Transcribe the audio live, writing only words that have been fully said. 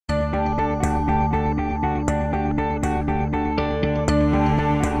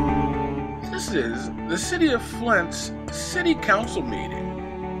This is the City of Flint's City Council meeting.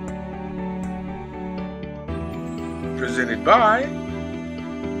 Presented by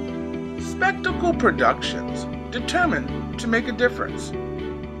Spectacle Productions, determined to make a difference.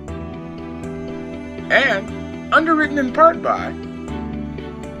 And underwritten in part by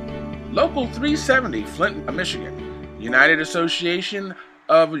Local 370, Flint, Michigan, United Association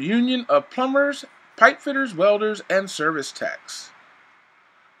of Union of Plumbers, Pipefitters, Welders, and Service Techs.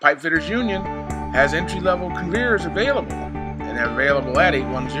 Pipefitters Union has entry-level careers available, and they're available at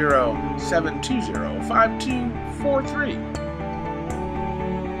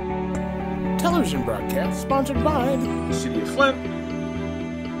 810-720-5243. Television broadcast sponsored by The City of Flint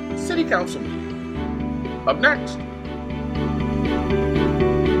City Council meeting. Up next.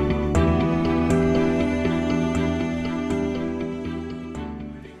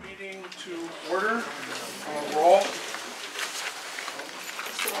 Meeting to order. Roll.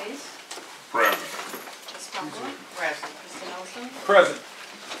 Present. Ms. Conklin? Present. Mr. Nelson? Present.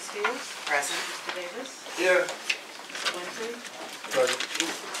 Ms. Fields? Present. Mr. Davis? Here. Mr. Winfrey? Present.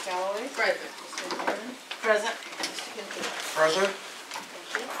 Ms. Galloway? Present. Mr. Vernon? Present. Mr. Kincaid? Present.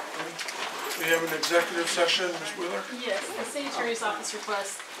 Thank We have an executive session, Ms. Wheeler. Yes, the City Attorney's Office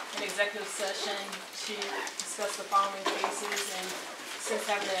requests an executive session to discuss the following cases, and since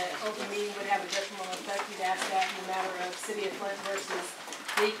having an open meeting would have a detrimental effect, we'd ask that in the matter of City of Flint versus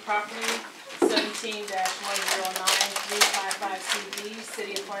League Property, 17-109355CB,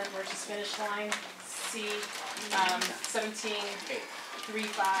 City of Flint versus Finish Line, C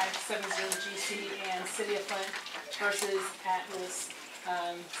 17-3570GC, and City of Flint versus Atlas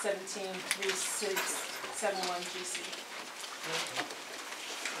 17-3671GC.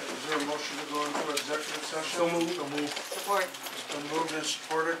 Is there a motion to go into executive session? So moved. Support. It's been moved and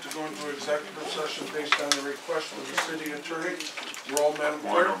supported to go into executive session based on the request of the city attorney. Roll, Madam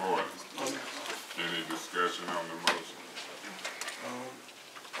Point Clerk. of order. Any discussion on the motion?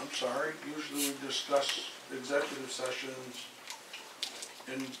 I'm sorry, usually we discuss executive sessions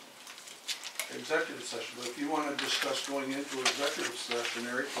in executive session, but if you want to discuss going into executive session,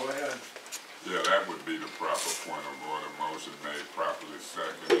 Eric, go ahead. Yeah, that would be the proper point of order. Motion made properly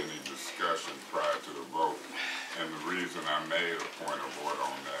second. Any discussion prior to the vote? And the reason I made a point of order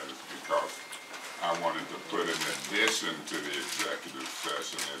on that is because I wanted to put an addition to the executive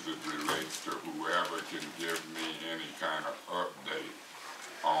session as it relates to whoever can give me any kind of update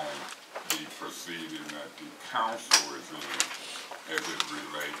on the proceeding that the council is in as it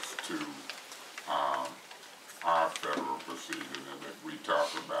relates to our federal proceeding. And if we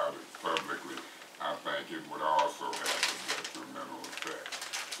talk about it publicly, I think it would also have a detrimental effect.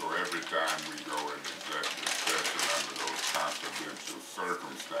 So every time we go in executive session under those confidential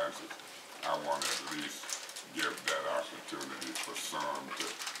circumstances, I want to at least give that opportunity for some to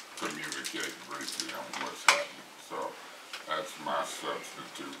communicate briefly on what's happening. So that's my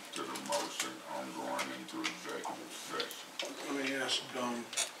substitute to the motion on going into executive session. Let me ask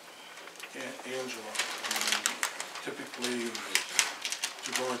Angela. Typically, to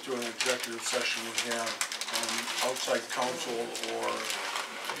go into an executive session, we have outside counsel or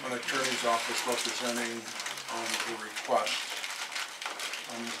an attorney's office representing the request.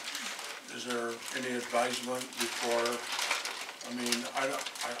 Is there any advisement before? I mean, I'm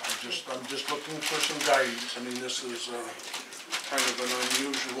just looking for some guidance. I mean, this is kind of an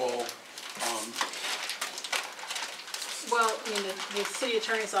unusual. Well, I mean, the City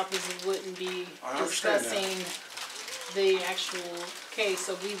Attorney's Office wouldn't be discussing the actual case,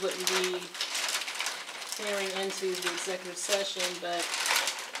 so we wouldn't be entering into the executive session, but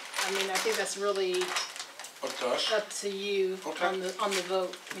I mean, I think that's really up to you. Okay. on the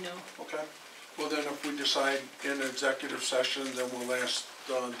vote, you know. Okay. Well, then if we decide in executive session, then we'll ask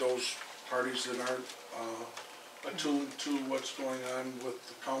those parties that aren't attuned to what's going on with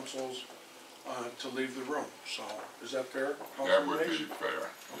the councils to leave the room. So, is that fair? That would be fair.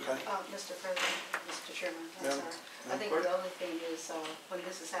 Okay. Mr. President, Mr. Chairman, I'm Ma'am? sorry. I think the only thing is, when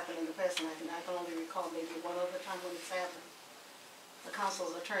this has happened in the past, and I can only recall maybe one other time when it's happened, the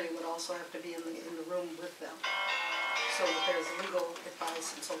council's attorney would also have to be in the room with them. So if there's legal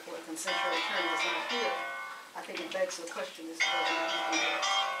advice and so forth, and since your attorney is not here, I think it begs the question as to whether or not you can do it.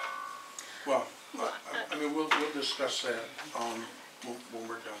 Well, I mean, we'll discuss that when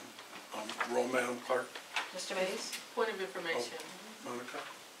we're done. Roll, Madam Clerk. Mr. Mays? Point of information. Monica.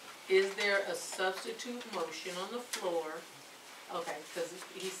 Is there a substitute motion on the floor? Okay, because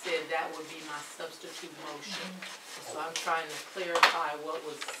he said that would be my substitute motion. So I'm trying to clarify what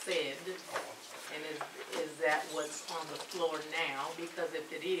was said. And is that what's on the floor now? Because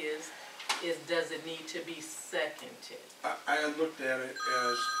if it is, is, does it need to be seconded? I looked at it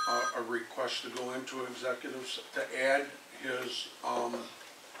as a request to go into to add his,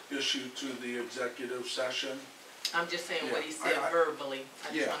 issue to the executive session. I'm just saying what he Yeah, said verbally.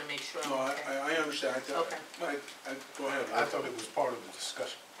 I just yeah. wanna make sure No, I'm okay. I understand. Okay. Go ahead. I thought it was part of the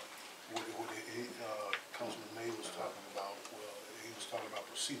discussion. Councilman May was talking about, well, he was talking about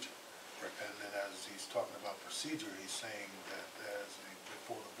procedure. And then as he's talking about procedure, he's saying that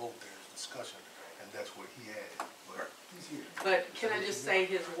before the vote, there's discussion, and that's what he added. But he's here. But can I just say,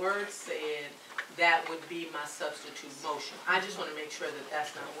 his words said that would be my substitute motion. I just wanna make sure that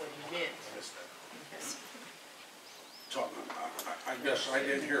that's not what he meant. Okay. So, I guess I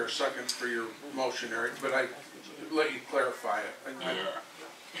didn't hear a second for your motion, Eric, but I let you clarify it. Yeah.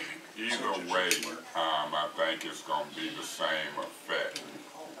 Either way, I think it's gonna be the same effect.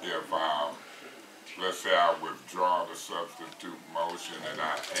 If, let's say I withdraw the substitute motion and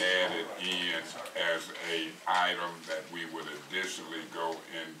I add it in as a item that we would additionally go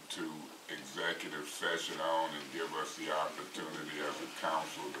into executive session on and give us the opportunity as a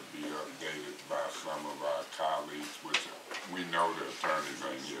council to be updated by some of our colleagues, which we know the attorneys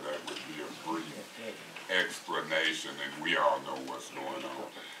ain't here. That would be a brief explanation, and we all know what's going on.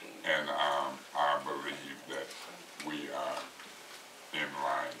 And I believe that we are in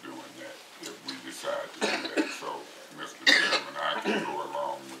line doing that if we decide to do that. So, Mr. Chairman, I can go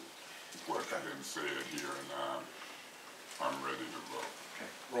along with what's been said here, and I'm ready to vote. Okay.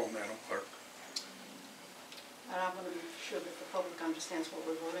 Roll, Madam Clerk. And I want to be sure that the public understands what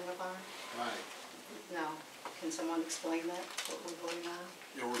we're voting upon. Right. Now, can someone explain that, what we're voting on?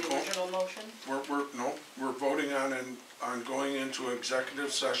 Yeah, The original motion? We're voting on going into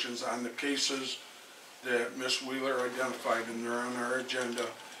executive sessions on the cases that Ms. Wheeler identified, and they're on our agenda.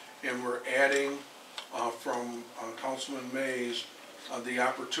 And we're adding from Councilman Mays the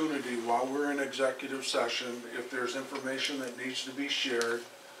opportunity while we're in executive session, if there's information that needs to be shared,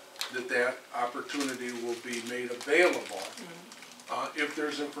 that opportunity will be made available. If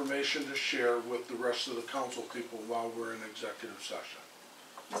there's information to share with the rest of the council people while we're in executive session.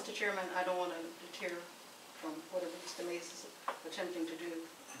 Mr. Chairman, I don't want to deter from whatever Mr. Mays is attempting to do.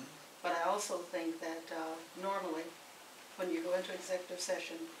 But I also think that normally, when you go into executive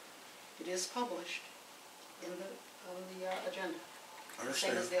session, it is published on the agenda. The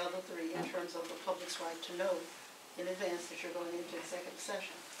same as the other three, in terms of the public's right to know in advance that you're going into executive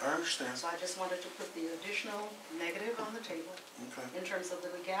session. I understand. So I just wanted to put the additional negative on the table in terms of the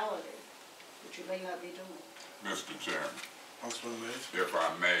legality, which you may not be doing. Mr. Chairman, Councilman Mays? if I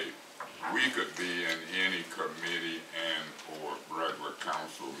may, we could be in any committee and or regular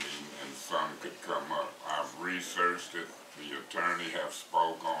council meeting and some could come up. I've researched it, the attorney have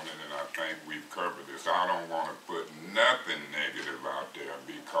spoke on it, and I think we've covered this. I don't want to put nothing negative out there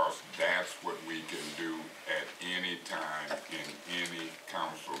because that's what we can do at any time in any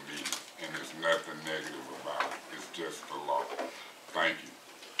council meeting. And there's nothing negative about it. It's just the law. Thank you.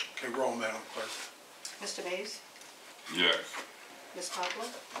 Okay, roll, Madam Clerk. Mr. Mays? Yes. Ms. Poplar?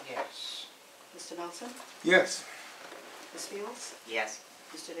 Yes. Mr. Nelson? Yes. Ms. Fields? Yes.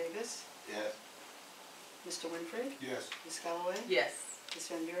 Mr. Davis? Yes. Mr. Winfrey? Yes. Ms. Galloway? Yes. Ms.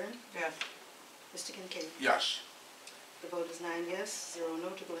 Van Buren? Yes. Mr. Kincaid? Yes. The vote is 9 yes, 0 no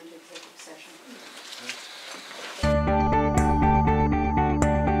to go into executive session.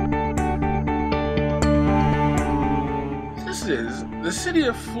 This is the City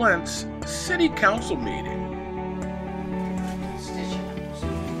of Flint's City Council meeting. Constituents.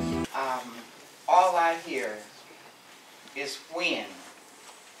 All I hear is when.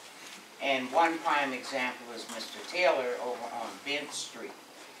 And one prime example is Mr. Taylor over on Bent Street.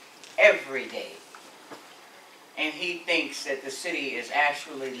 Every day. And he thinks that the city is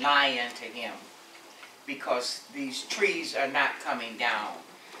actually lying to him because these trees are not coming down.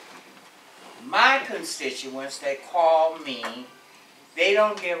 My constituents that call me, they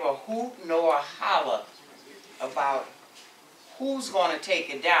don't give a hoot nor a holler about who's going to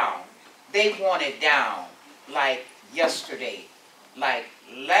take it down. They want it down like yesterday. Like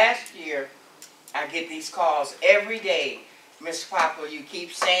last year, I get these calls every day. Miss Poplar, you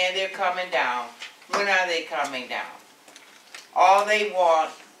keep saying they're coming down. When are they coming down? All they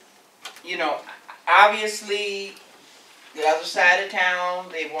want, you know, obviously, the other side of town,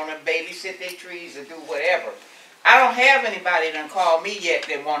 they want to babysit their trees or do whatever. I don't have anybody that call me yet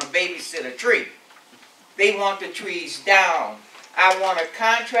that want to babysit a tree. They want the trees down. I want a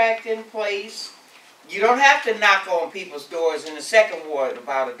contract in place. You don't have to knock on people's doors in the second ward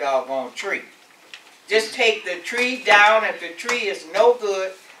about a doggone tree. Just take the tree down. If the tree is no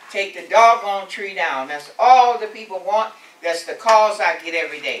good, take the doggone tree down. That's all the people want. That's the calls I get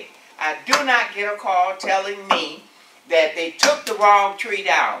every day. I do not get a call telling me that they took the wrong tree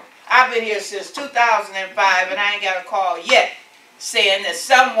down. I've been here since 2005 and I ain't got a call yet saying that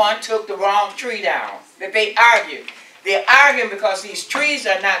someone took the wrong tree down, that they argued. They're arguing because these trees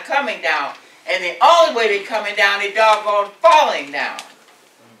are not coming down, and the only way they're coming down, they're doggone falling down.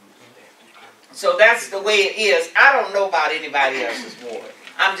 So that's the way it is. I don't know about anybody else's ward.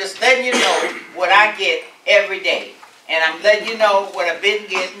 I'm just letting you know what I get every day. And I'm letting you know what I've been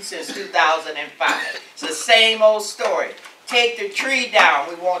getting since 2005. It's the same old story. Take the tree down.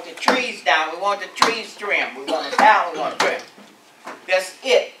 We want the trees down. We want the trees trimmed. We want them down. We want them trimmed. That's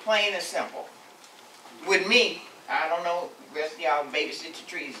it. Plain and simple. With me, I don't know, the rest of y'all babysit the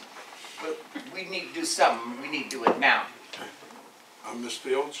trees. But we need to do something. We need to do it now. Ms.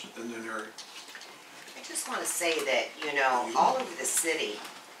 Fields, and then Eric. I just want to say that, you know, all over the city,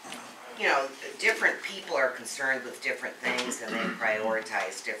 you know, different people are concerned with different things and they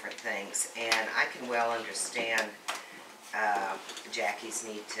prioritize different things. And I can well understand Jackie's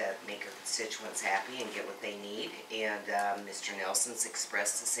need to make her constituents happy and get what they need. And Mr. Nelson's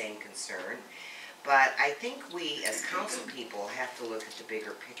expressed the same concern. But I think we as council people have to look at the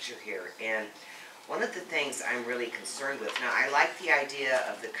bigger picture here. And one of the things I'm really concerned with, now I like the idea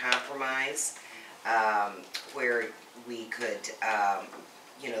of the compromise where we could,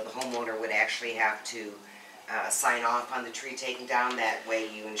 you know, the homeowner would actually have to sign off on the tree taken down. That way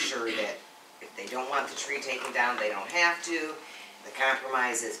you ensure that if they don't want the tree taken down, they don't have to. The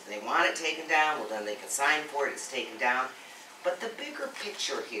compromise is if they want it taken down, well then they can sign for it, it's taken down. But the bigger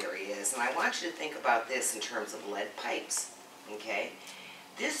picture here is, and I want you to think about this in terms of lead pipes, okay?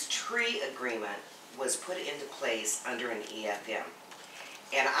 This tree agreement was put into place under an EFM.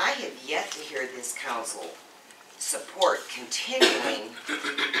 And I have yet to hear this council support continuing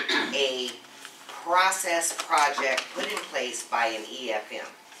a process project put in place by an EFM.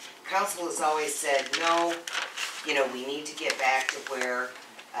 Council has always said, no, you know, we need to get back to where,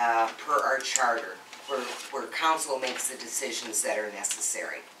 per our charter, where council makes the decisions that are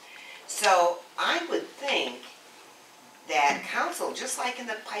necessary. So I would think that council, just like in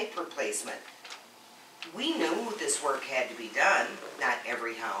the pipe replacement, we knew this work had to be done, not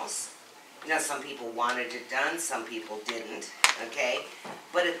every house. You know, some people wanted it done, some people didn't, okay?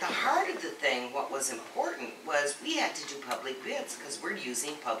 But at the heart of the thing, what was important was we had to do public bids because we're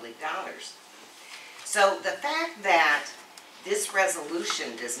using public dollars. So the fact that this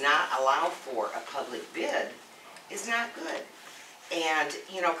resolution does not allow for a public bid is not good. And,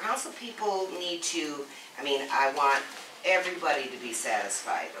 you know, council people need to, I mean, I want everybody to be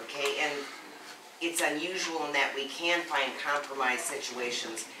satisfied, okay? And it's unusual in that we can find compromise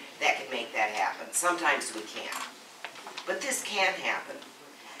situations that can make that happen. Sometimes we can't. But this can happen.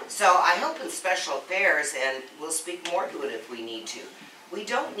 So I hope in special affairs, and we'll speak more to it if we need to, we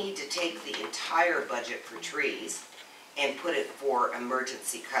don't need to take the entire budget for trees and put it for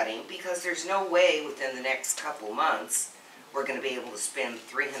emergency cutting, because there's no way within the next couple months we're going to be able to spend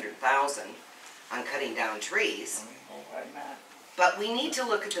 $300,000 on cutting down trees. But we need to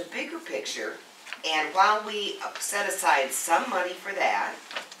look at the bigger picture, and while we set aside some money for that,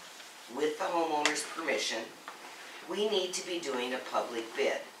 with the homeowner's permission, we need to be doing a public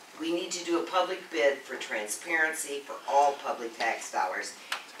bid. We need to do a public bid for transparency for all public tax dollars.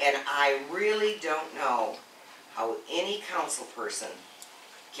 And I really don't know how any council person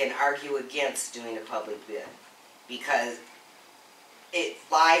can argue against doing a public bid, because it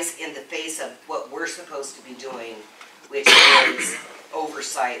lies in the face of what we're supposed to be doing, which is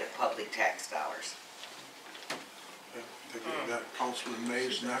oversight of public tax dollars. I think we got Councilman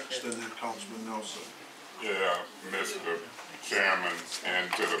Mays next, and then Councilman Nelson. Yeah, Mr. Chairman,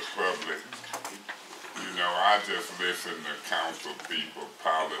 and to the public, you know, I just listen to council people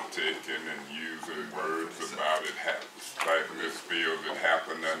politicking and using words about it happens. Like Ms. Fields, it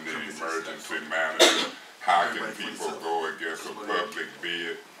happened under the emergency manager. How can people go against a public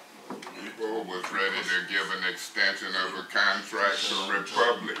bid? People was ready to give an extension of a contract to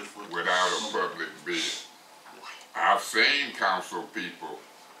Republic without a public bid. I've seen council people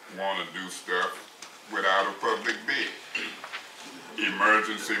want to do stuff without a public bid.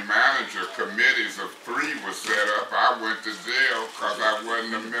 Emergency manager committees of 3 were set up. I went to jail because I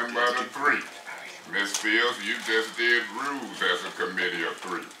wasn't a member of the 3. Ms. Fields, you just did rules as a committee of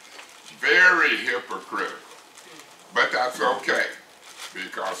 3. Very hypocritical. But that's okay,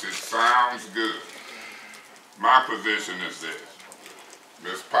 because it sounds good. My position is this.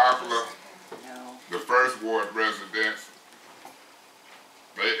 Ms. Poplar, the first ward residents,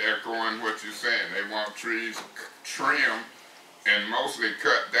 they echoing what you're saying. They want trees trimmed and mostly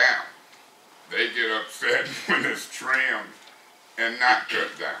cut down. They get upset when it's trimmed and not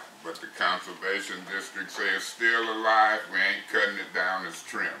cut down. but the conservation district say it's still alive, we ain't cutting it down, it's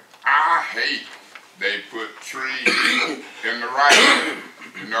trim. I hate they put trees in the right of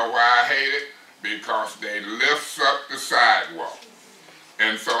way. You know why I hate it? Because they lifts up the sidewalk.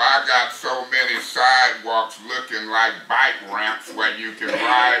 And so I got so many sidewalks looking like bike ramps where you can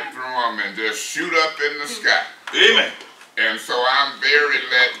ride through them and just shoot up in the sky. Amen. And so I'm very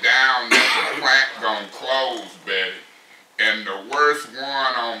let down that the plant gonna close, Betty. And the worst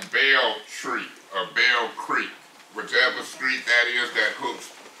one on Bell Creek, whichever street that is that hooks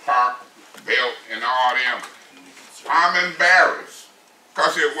Park, Belt, and all them, I'm embarrassed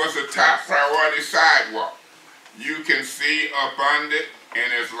because it was a top priority sidewalk. You can see up under it,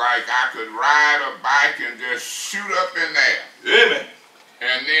 and it's like I could ride a bike and just shoot up in there. Amen.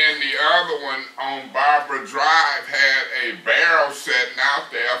 And then the other one on Barbara Drive had a barrel sitting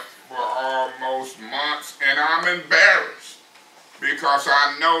out there for almost months, and I'm embarrassed because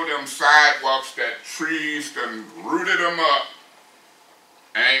I know them sidewalks that trees done rooted them up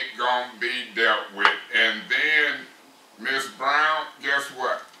ain't gonna be dealt with. And then, Miss Brown, guess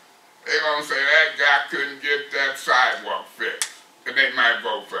what? They gonna say that guy couldn't get that sidewalk fixed, and they might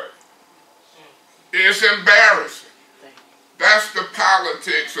vote for it. It's embarrassing. That's the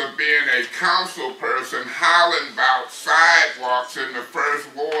politics of being a council person hollering about sidewalks in the first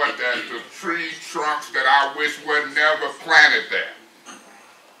ward, that the tree trunks that I wish were never planted there.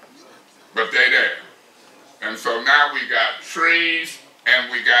 But they there. And so now we got trees and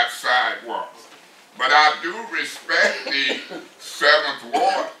we got sidewalks. But I do respect the 7th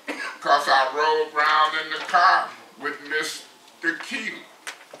Ward because I rode around in the car with Mr. Keeley.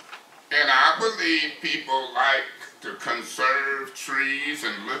 And I believe people like to conserve trees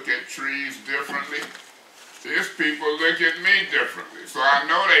and look at trees differently. These people look at me differently. So I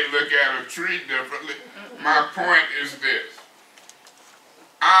know they look at a tree differently. My point is this.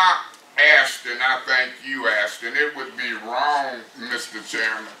 I asked, and I think you asked, and it would be wrong, Mr.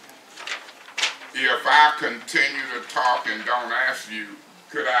 Chairman, if I continue to talk and don't ask you,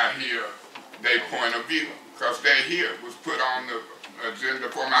 could I hear their point of view? Because they here was put on the agenda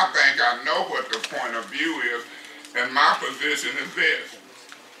for me. I think I know what the point of view is, and my position is this.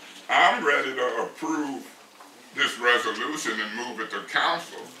 I'm ready to approve this resolution and move it to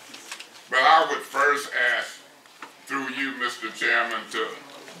council, but I would first ask, through you, Mr. Chairman, to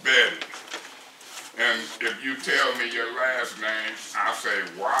Betty. And if you tell me your last name, I'll say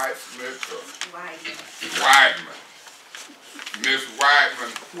Whitesmith or Weidman. Ms.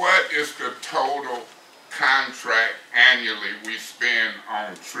 Weidman, what is the total contract annually we spend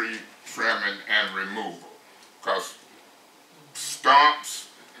on tree trimming and removal? Because stumps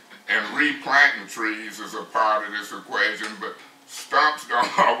and replanting trees is a part of this equation, but stumps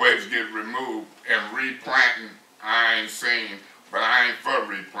don't always get removed, and replanting I ain't seen. But I ain't for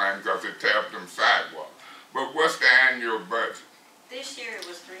replanting because it tapped them sidewalks. But what's the annual budget? This year it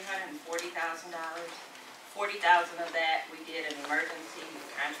was $340,000. $40,000 of that we did an emergency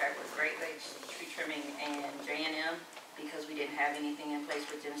contract with Great Lakes Tree Trimming and J&M because we didn't have anything in place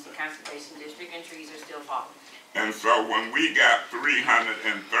with Tennessee Conservation District and trees are still falling. And so when we got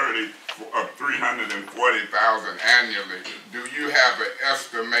 $340,000 annually, do you have an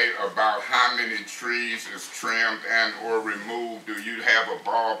estimate about how many trees is trimmed and or removed? Do you have a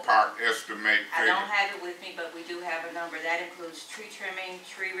ballpark estimate figure? I don't have it with me, but we do have a number. That includes tree trimming,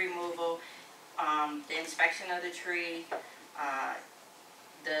 tree removal, the inspection of the tree.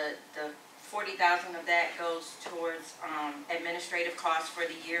 The $40,000 of that goes towards administrative costs for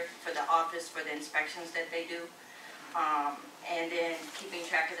the year for the office for the inspections that they do. And then keeping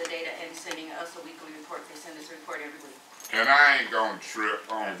track of the data and sending us a weekly report. They send us a report every week. And I ain't gonna trip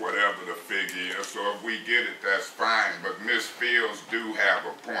on whatever the figure is, so if we get it, that's fine. But Ms. Fields do have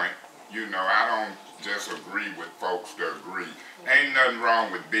a point. You know, I don't just agree with folks that agree. Ain't nothing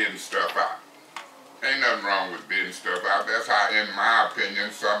wrong with bidding stuff out. Ain't nothing wrong with bidding stuff out. That's how, in my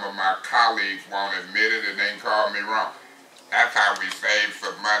opinion, some of my colleagues won't admit it and they call me wrong. That's how we save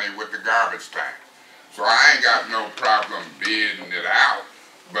some money with the garbage tank. So I ain't got no problem bidding it out,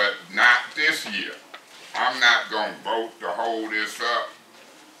 but not this year. I'm not gonna vote to hold this up.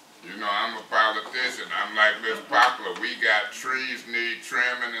 You know, I'm a politician. I'm like Miss Poplar. We got trees need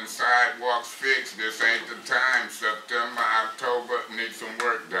trimming and sidewalks fixed. This ain't the time. September, October, need some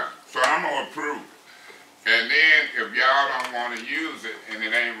work done. So I'm gonna approve it. And then if y'all don't wanna use it and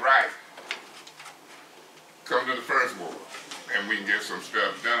it ain't right, come to the first ward and we can get some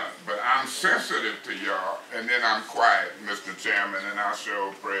stuff done. But I'm sensitive to y'all, and then I'm quiet, Mr. Chairman, and I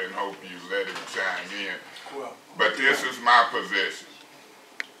sure pray and hope you let him chime in. But this is my position.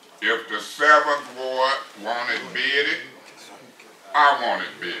 If the 7th Ward wanted bidded, I want it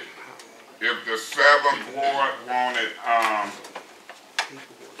big. If the 7th Ward wanted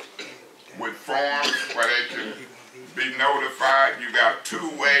with forms where they can be notified, you got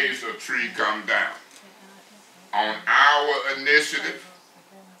 2 ways a tree come down. On our initiative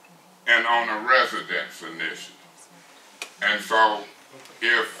and on a residence initiative. And so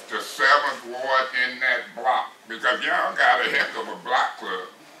if the 7th Ward in that block, because y'all got a heck of a block club,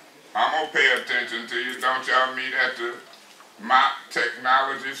 I'm going to pay attention to you. Don't y'all meet at the Mott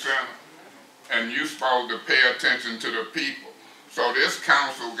Technology Center? And you supposed to pay attention to the people. So this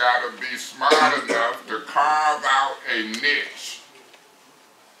council got to be smart enough to carve out a niche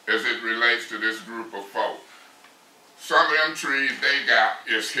as it relates to this group of folk. Some of them trees they got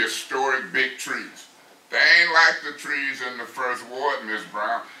is historic big trees. They ain't like the trees in the 1st Ward, Miss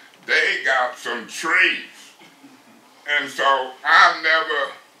Brown. They got some trees. And so I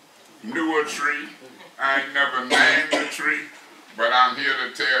never knew a tree. I ain't never named a tree. But I'm here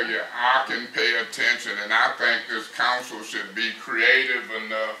to tell you, I can pay attention, and I think this council should be creative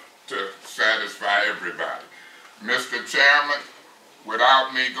enough to satisfy everybody. Mr. Chairman,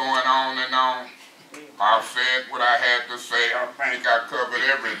 without me going on and on, I've said what I had to say. I think I covered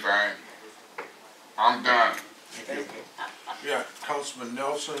everything. I'm done. Thank you. Yeah, Councilman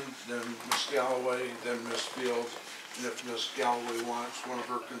Nelson, then Ms. Galloway, then Ms. Fields. And if Ms. Galloway wants one of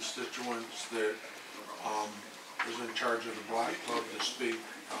her constituents that is in charge of the Black Club to speak,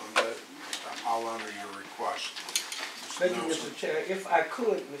 that I'll honor your request. Thank you, Mr. Chair. If I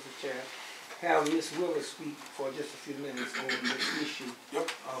could, Mr. Chair, have Ms. Willis speak for just a few minutes on this issue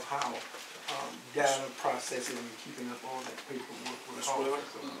of how data processing and keeping up all that paperwork. Ms. Wheeler?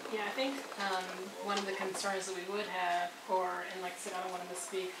 Yeah, I think one of the concerns that we would have, and like I said, I don't want to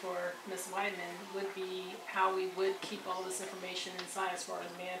misspeak for Ms. Weidman, would be how we would keep all this information inside as far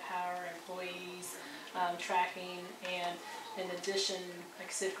as manpower, employees, tracking, and in addition, like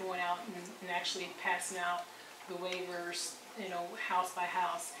I said, going out and actually passing out the waivers, you know, house by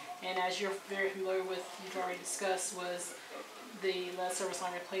house. And as you're very familiar with, you've already discussed, was the lead service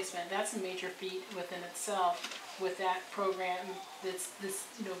line replacement. That's a major feat within itself with that program that's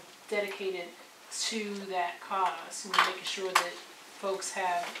you know, dedicated to that cause, and making sure that folks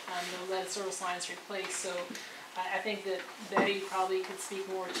have the lead service lines replaced. So I think that Betty probably could speak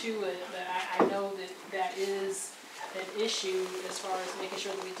more to it, but I know that that is an issue as far as making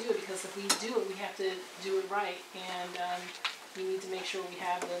sure that we do it, because if we do it, we have to do it right, and we need to make sure we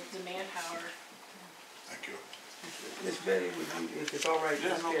have the manpower. Thank you. Ms. Betty, would you, if it's all right,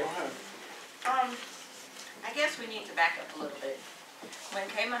 Yeah, no, go ahead. I guess we need to back up a little bit. When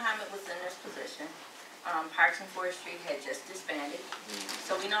Kay Muhammad was in this position, Parks and Forestry had just disbanded,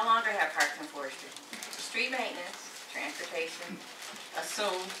 so we no longer have Parks and Forestry. Street maintenance, transportation,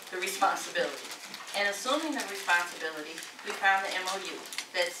 assumed the responsibility. And assuming the responsibility, we found the MOU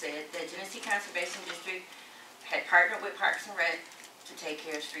that said that Genesee Conservation District had partnered with Parks and Rec to take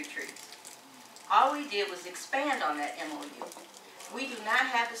care of street trees. All we did was expand on that MOU. We do not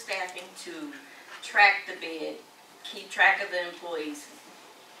have the staffing to track the bid, keep track of the employees,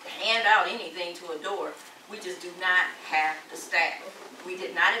 hand out anything to a door. We just do not have the staff. We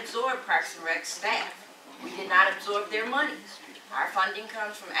did not absorb Parks and Rec staff. We did not absorb their money. Our funding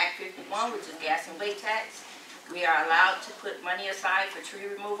comes from Act 51, which is gas and weight tax. We are allowed to put money aside for tree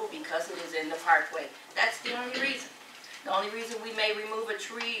removal because it is in the parkway. That's the only reason. The only reason we may remove a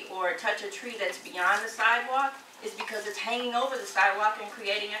tree or touch a tree that's beyond the sidewalk is because it's hanging over the sidewalk and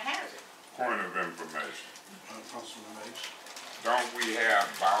creating a hazard. Point of information. Councilman Mace. Don't we have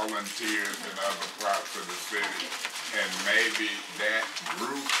volunteers in other parts of the city, and maybe that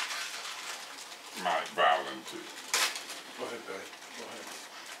group might volunteer? Go ahead, Betty. Go ahead.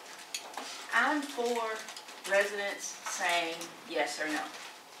 I'm for residents saying yes or no.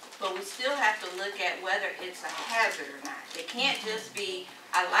 But we still have to look at whether it's a hazard or not. It can't just be,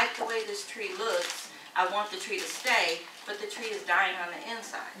 I like the way this tree looks, I want the tree to stay, but the tree is dying on the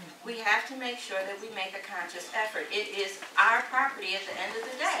inside. We have to make sure that we make a conscious effort. It is our property at the end of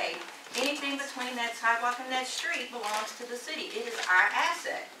the day. Anything between that sidewalk and that street belongs to the city. It is our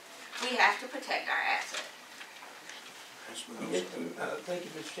asset. We have to protect our asset. Thank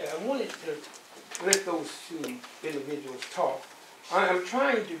you, Mr. Chair. I wanted to let those two individuals talk. I'm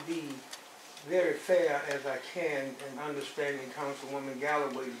trying to be very fair as I can in understanding Councilwoman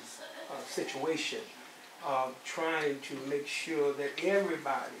Galloway's situation, trying to make sure that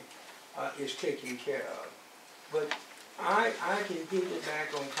everybody is taken care of. But I can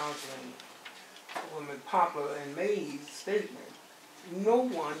piggyback on Councilwoman Poplar and May's statement. No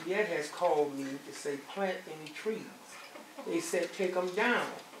one yet has called me to say plant any trees. They said take them down.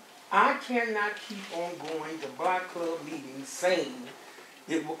 I cannot keep on going to Black Club meetings saying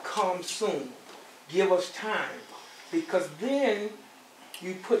it will come soon. Give us time. Because then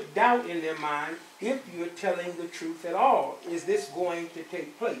you put doubt in their mind if you're telling the truth at all. Is this going to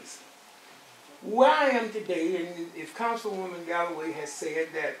take place? Where I am today, and if Councilwoman Galloway has said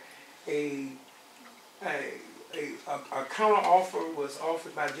that a counter offer was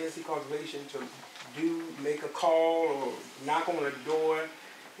offered by Genesee Conservation to make a call or knock on a door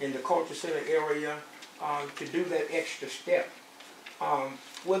in the culture center area to do that extra step.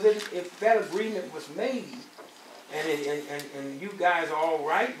 Well then, if that agreement was made, and you guys are all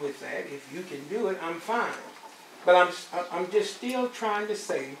right with that, if you can do it, I'm fine. But I'm just still trying to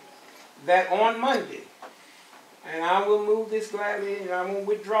say that on Monday, and I will move this gladly, and I won't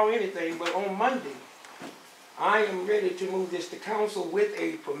withdraw anything, but on Monday, I am ready to move this to council with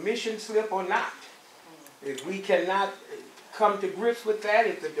a permission slip or not. If we cannot come to grips with that,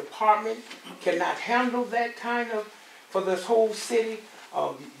 if the department cannot handle that kind of, for this whole city,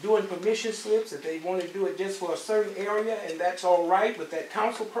 doing permission slips, if they want to do it just for a certain area, and that's all right with that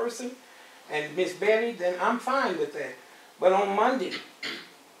council person and Miss Betty, then I'm fine with that. But on Monday,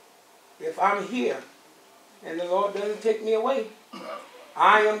 if I'm here and the Lord doesn't take me away,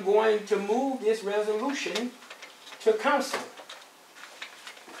 I am going to move this resolution to council.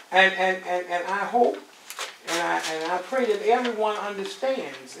 And I hope and I pray that everyone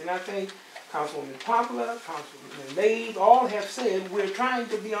understands, and I think Councilwoman Poplar, Councilwoman Mays, all have said we're trying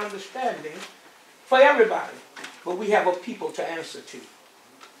to be understanding for everybody, but we have a people to answer to.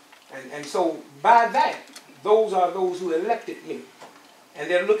 And so by that, those are those who elected me, and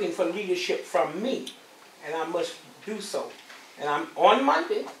they're looking for leadership from me, and I must do so. And on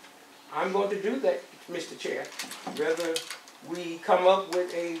Monday, I'm going to do that, Mr. Chair, whether we come up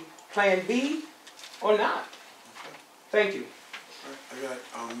with a plan B or not. Thank you. I got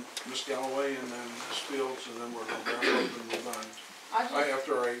Ms. Galloway and then Ms. Fields, and then we're going to wrap up and move on.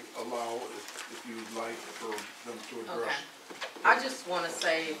 After I allow, if you'd like, for them to address. Okay. I just want to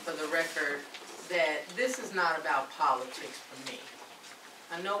say for the record that this is not about politics for me.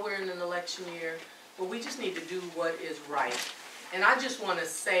 I know we're in an election year, but we just need to do what is right. And I just want to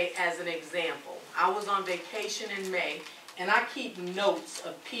say as an example, I was on vacation in May, and I keep notes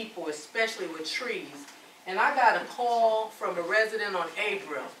of people, especially with trees. And I got a call from a resident on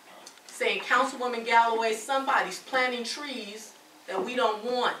April saying, Councilwoman Galloway, somebody's planting trees that we don't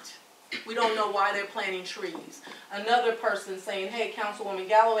want. We don't know why they're planting trees. Another person saying, hey, Councilwoman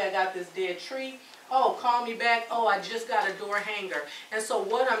Galloway, I got this dead tree. Oh, call me back. Oh, I just got a door hanger. And so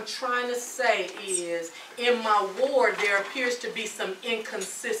what I'm trying to say is, in my ward, there appears to be some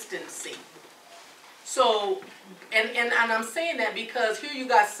inconsistency. So, and I'm saying that because here you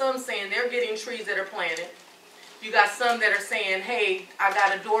got some saying they're getting trees that are planted. You got some that are saying, hey, I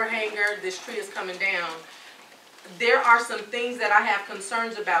got a door hanger, this tree is coming down. There are some things that I have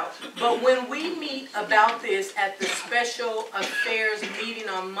concerns about. But when we meet about this at the special affairs meeting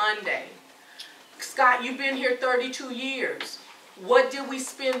on Monday, Scott, you've been here 32 years. What did we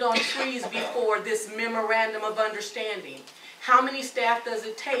spend on trees before this memorandum of understanding? How many staff does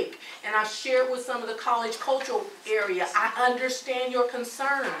it take? And I've shared with some of the college cultural area. I understand your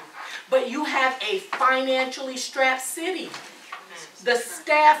concern. But you have a financially strapped city. The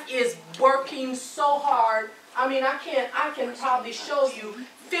staff is working so hard. I mean, I can probably show you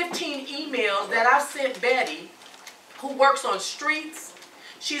 15 emails that I've sent Betty, who works on streets.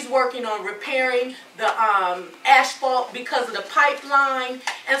 She's working on repairing the asphalt because of the pipeline.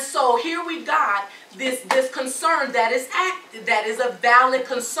 And so here we got this concern that is a valid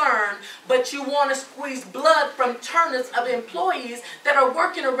concern, but you want to squeeze blood from turnips of employees that are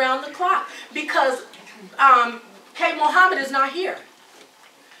working around the clock because K. Mohammed is not here.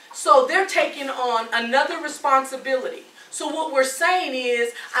 So they're taking on another responsibility. So what we're saying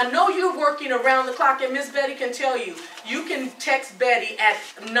is, I know you're working around the clock, and Miss Betty can tell you, you can text Betty at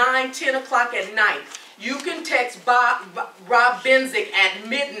 9, 10 o'clock at night. You can text Rob Benzick at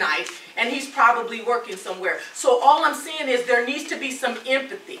midnight, and he's probably working somewhere. So all I'm saying is there needs to be some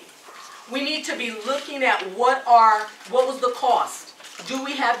empathy. We need to be looking at what was the cost? Do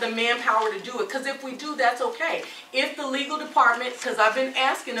we have the manpower to do it? Because if we do, that's okay. If the legal department, because I've been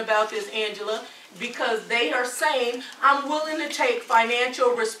asking about this, Angela, because they are saying, I'm willing to take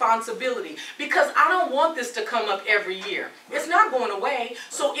financial responsibility. Because I don't want this to come up every year. It's not going away.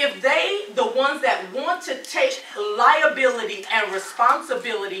 So if they, the ones that want to take liability and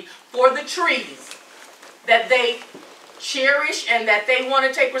responsibility for the trees, that they cherish and that they want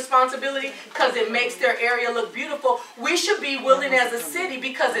to take responsibility because it makes their area look beautiful, we should be willing as a city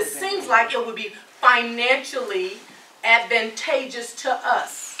because it seems like it would be financially advantageous to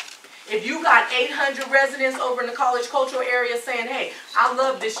us. If you got 800 residents over in the college cultural area saying, hey, I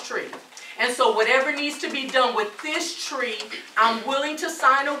love this tree, and so whatever needs to be done with this tree, I'm willing to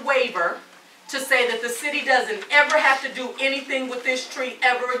sign a waiver to say that the city doesn't ever have to do anything with this tree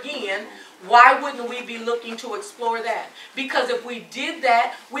ever again, why wouldn't we be looking to explore that? Because if we did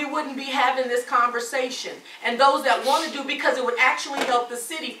that, we wouldn't be having this conversation. And those that want to do, because it would actually help the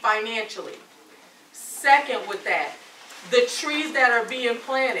city financially. Second with that, the trees that are being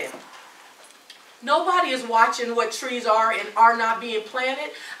planted. Nobody is watching what trees are and are not being planted.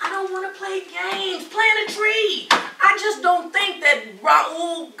 I don't want to play games. Plant a tree. I just don't think that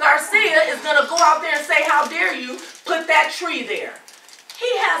Raul Garcia is going to go out there and say, how dare you put that tree there. He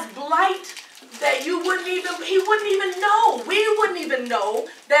has blight that he wouldn't even know. We wouldn't even know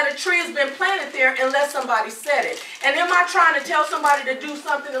that a tree has been planted there unless somebody said it. And am I trying to tell somebody to do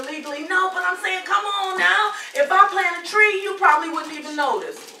something illegally? No, but I'm saying, come on now. If I plant a tree, you probably wouldn't even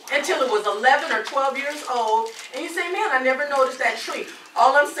notice until it was 11 or 12 years old. And you say, man, I never noticed that tree.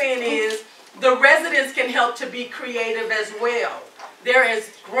 All I'm saying is the residents can help to be creative as well. There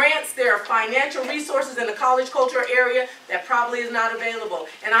is grants, there are financial resources in the college culture area that probably is not available.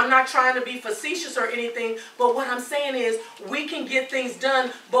 And I'm not trying to be facetious or anything, but what I'm saying is we can get things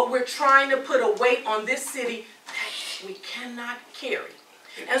done, but we're trying to put a weight on this city that we cannot carry.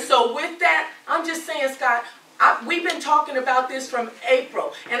 And so with that, I'm just saying, Scott, we've been talking about this from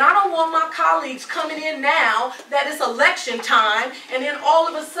April, and I don't want my colleagues coming in now that it's election time, and then all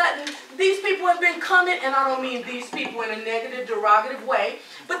of a sudden, these people have been coming, and I don't mean these people in a negative, derogative way,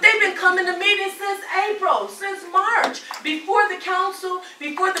 but they've been coming to meetings since April, since March, before the council,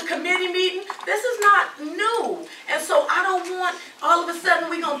 before the committee meeting. This is not new, and so I don't want all of a sudden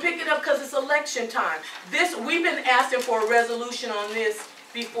we're going to pick it up because it's election time. We've been asking for a resolution on this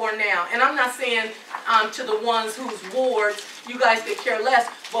before now. And I'm not saying to the ones whose wards you guys could care less,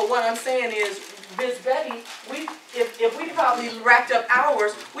 but what I'm saying is, Ms. Betty, if we probably racked up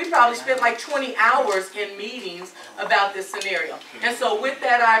hours, we probably spent like 20 hours in meetings about this scenario. And so with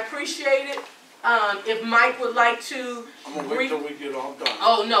that, I appreciate it. If Mike would like to... I'm going to wait till we get all done.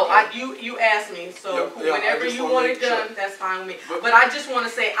 Oh, no, you asked me, so whenever you want it done, that's fine with me. But I just want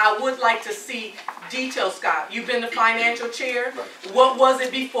to say, I would like to see details, Scott. You've been the financial chair. What was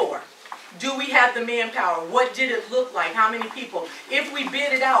it before? Do we have the manpower? What did it look like? How many people? If we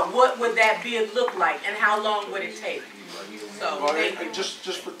bid it out, what would that bid look like? And how long would it take? So, well, just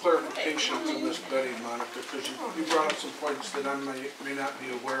for clarification to Ms. Betty, Monica, because you brought up some points that I may not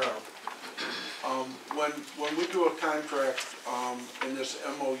be aware of. When we do a contract in this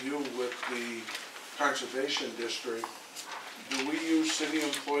MOU with the Conservation District, do we use city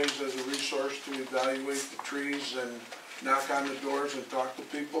employees as a resource to evaluate the trees and knock on the doors and talk to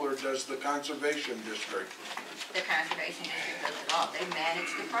people, or does the Conservation District? The Conservation District does it all. They manage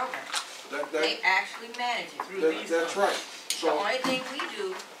the program. They actually manage it through these. That's right. So the only thing we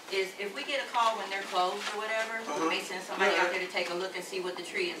do is if we get a call when they're closed or whatever, we may send somebody out there to take a look and see what the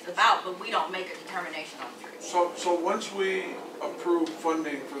tree is about, but we don't make a determination on the tree. So once we approve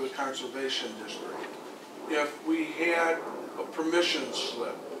funding for the Conservation District, if we had a permission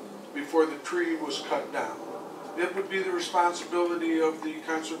slip before the tree was cut down, it would be the responsibility of the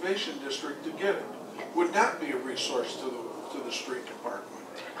Conservation District to get it. Would not be a resource to the street department.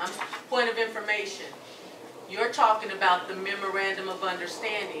 Point of information. You're talking about the memorandum of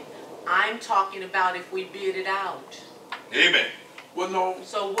understanding. I'm talking about if we bid it out. Amen. Well, no.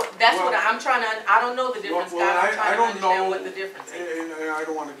 So that's what I'm trying to. I don't know the difference, guys. I'm trying to understand what the difference is. And I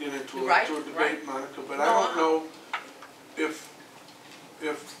don't want to get into a debate, Monica, but No, I don't know if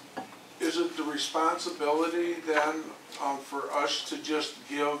is it the responsibility then for us to just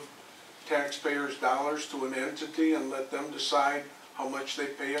give taxpayers' dollars to an entity and let them decide how much they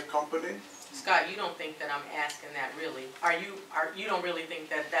pay a company? Scott, you don't think that I'm asking that really? You don't really think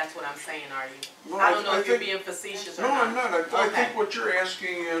that that's what I'm saying, are you? No, I don't know if you're being facetious or not. No, I'm not. I think what you're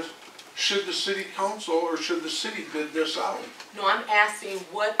asking is, should the city council or should the city bid this out? No, I'm asking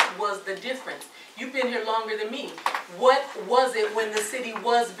what was the difference? You've been here longer than me. What was it when the city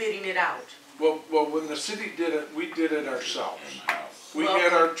was bidding it out? Well, when the city did it, we did it ourselves. We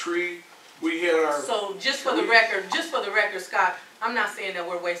had our tree, we had our... So just for the record, Scott, I'm not saying that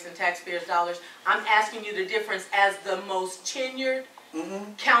we're wasting taxpayers' dollars. I'm asking you the difference as the most tenured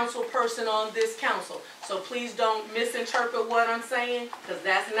council person on this council. So please don't misinterpret what I'm saying, because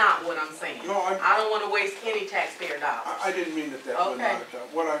that's not what I'm saying. No, I don't want to waste any taxpayer dollars. I didn't mean it that way, Monica.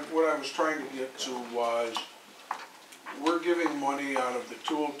 What I was trying to get to was, we're giving money out of the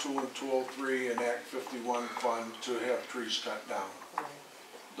 202 and 203 and Act 51 fund to have trees cut down.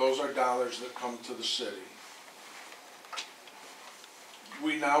 Those are dollars that come to the city.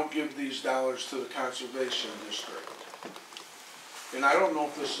 we now give these dollars to the conservation district. And I don't know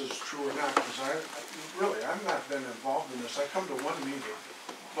if this is true or not, because I've not been involved in this. I come to one meeting.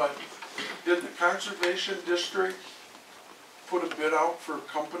 But did the conservation district put a bid out for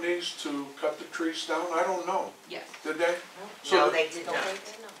companies to cut the trees down? I don't know. Yes. Did they? No, they did not.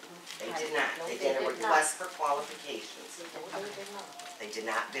 They did not. They did a request for qualifications. They did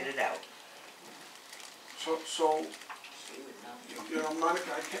not bid it out. So, you know,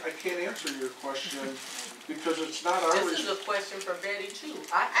 Monica, I can't answer your question because it's not our. This is a question for Betty too.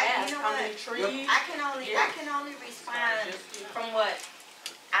 I asked how many trees. I can only respond from what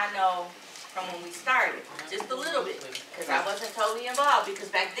I know from when we started, just a little bit, because I wasn't totally involved, because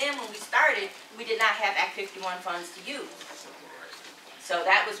back then when we started, we did not have Act 51 funds to use. So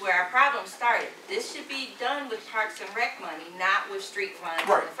that was where our problem started. This should be done with Parks and Rec money, not with street funds in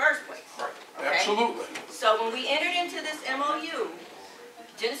the first place. Right, okay? absolutely. So when we entered into this MOU,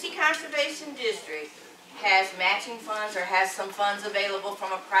 Genesee Conservation District has matching funds or has some funds available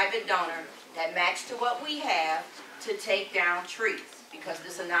from a private donor that match to what we have to take down trees. Because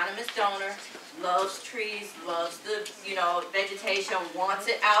this anonymous donor loves trees, loves the, vegetation, wants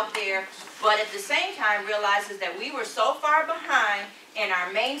it out there, but at the same time realizes that we were so far behind in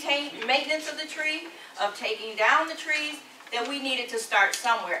our maintenance of the tree, of taking down the trees, that we needed to start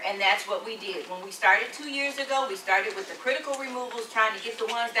somewhere, and that's what we did. When we started 2 years ago, we started with the critical removals, trying to get the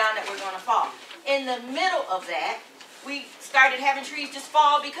ones down that were going to fall. In the middle of that, we started having trees just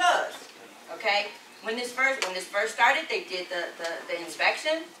fall because, okay? When this first started, they did the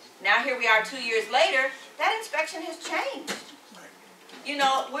inspection. Now here we are 2 years later, that inspection has changed.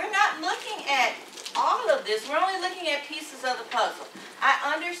 We're not looking at all of this. We're only looking at pieces of the puzzle.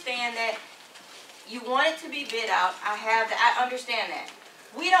 I understand that you want it to be bid out. I understand that.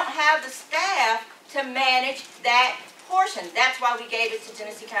 We don't have the staff to manage that portion. That's why we gave it to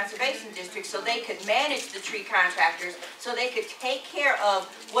Genesee Conservation District, so they could manage the tree contractors, so they could take care of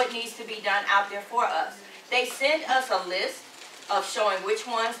what needs to be done out there for us. They send us a list of showing which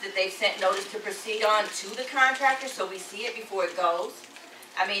ones that they've sent notice to proceed on to the contractor, so we see it before it goes.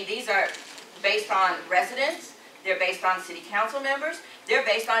 I mean, these are based on residents, they're based on city council members, they're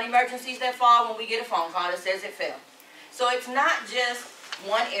based on emergencies that fall when we get a phone call that says it failed. So it's not just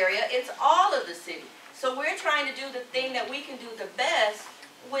one area, it's all of the city. So we're trying to do the thing that we can do the best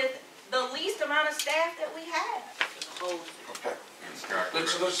with the least amount of staff that we have. Okay. Scott,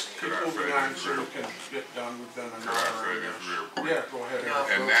 Let's keep moving on so we can get done with an Could I say this real quick? Yeah, go ahead, No.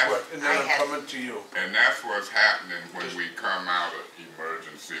 Eric, real quick, and then I'm coming to you. And that's what's happening when we come out of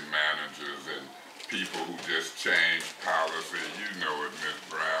emergency managers and people who just change policy. You know it, Ms.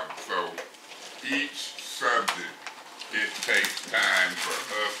 Brown. So each subject, it takes time for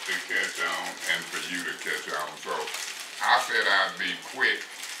us to catch on and for you to catch on. So I said I'd be quick.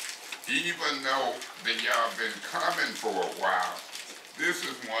 Even though that y'all been coming for a while, this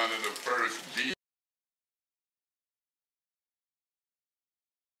is one of the first deals.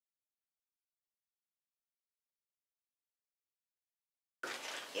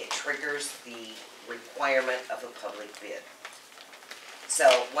 It triggers the requirement of a public bid. So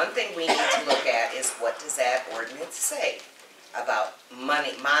one thing we need to look at is, what does that ordinance say about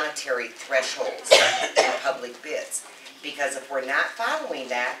monetary thresholds in public bids? Because if we're not following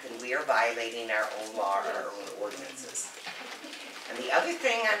that, then we are violating our own law or our own ordinances. And the other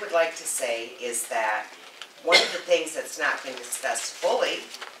thing I would like to say is that one of the things that's not been discussed fully,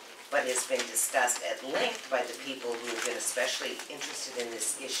 but has been discussed at length by the people who have been especially interested in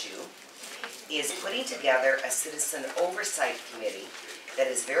this issue, is putting together a citizen oversight committee that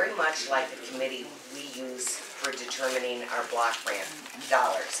is very much like the committee we use for determining our block grant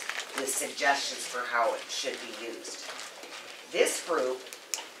dollars, with suggestions for how it should be used. This group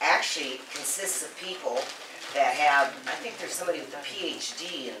actually consists of people that have, I think there's somebody with a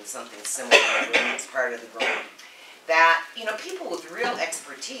PhD in something similar as part of the group, that, people with real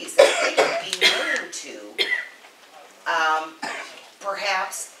expertise that they would be willing to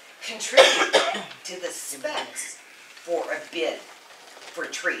perhaps contribute to the specs for a bid for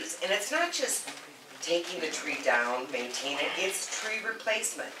trees. And it's not just taking the tree down, maintaining it, it's tree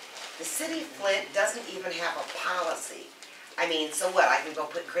replacement. The city of Flint doesn't even have a policy. I mean, so what, I can go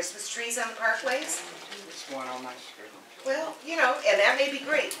put Christmas trees on the parkways? It's going on my street. Well, and that may be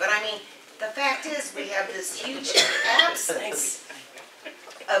great, but I mean, the fact is we have this huge absence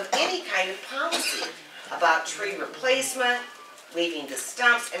of any kind of policy about tree replacement, leaving the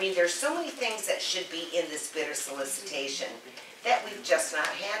stumps. I mean, there's so many things that should be in this bidder solicitation that we've just not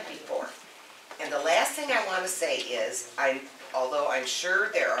had before. And the last thing I want to say is, although I'm sure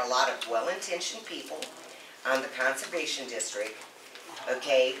there are a lot of well-intentioned people on the Conservation District,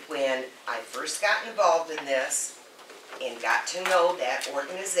 Okay, when I first got involved in this and got to know that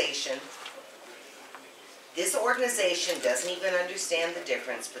organization, this organization doesn't even understand the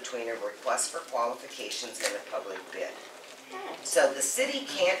difference between a request for qualifications and a public bid. So the city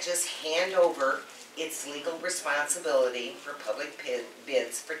can't just hand over its legal responsibility for public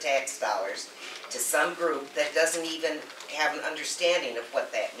bids for tax dollars to some group that doesn't even have an understanding of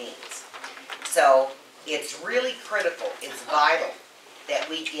what that means. So it's really critical, it's vital that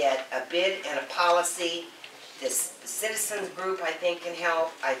we get a bid and a policy. This citizens group, I think, can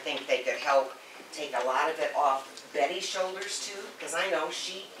help. I think they could help take a lot of it off Betty's shoulders too, because I know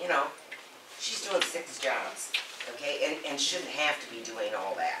she, you know, she's doing 6 jobs, okay, and shouldn't have to be doing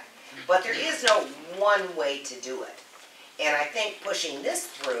all that. But there is no one way to do it. And I think pushing this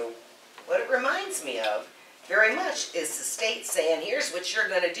through, what it reminds me of very much is the state saying, here's what you're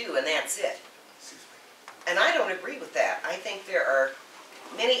going to do, and that's it. And I don't agree with that. I think there are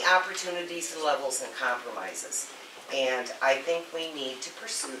many opportunities and levels and compromises. And I think we need to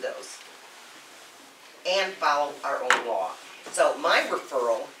pursue those and follow our own law. So my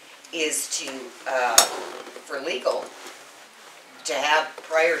referral is to, for legal, to have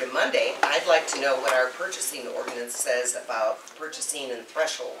prior to Monday, I'd like to know what our purchasing ordinance says about purchasing and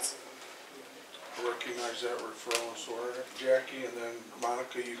thresholds. Recognize that referral and sort it. Jackie, and then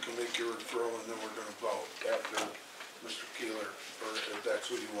Monica, you can make your referral, and then we're going to vote after Mr. Keeler, or if that's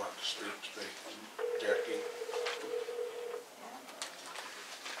who you want to speak. Jackie.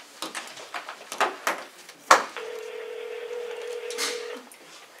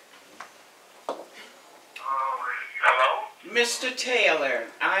 Mr. Taylor,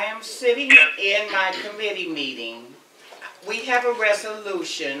 I am sitting in my committee meeting. We have a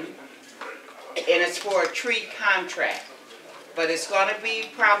resolution, and it's for a tree contract, but it's going to be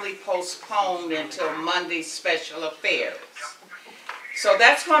probably postponed until Monday's special affairs. So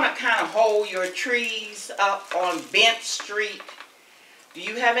that's going to kind of hold your trees up on Bent Street. Do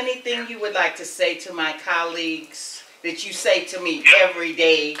you have anything you would like to say to my colleagues that you say to me every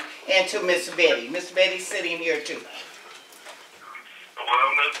day, and to Miss Betty? Miss Betty's sitting here too.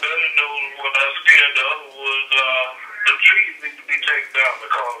 Well, Miss Betty knows what I scared of was the trees need to be taken down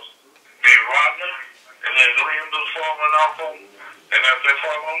because they're rotten and their limbs are falling off them. And if they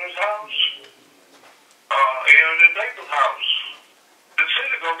fall on his house, and the neighbor's house, the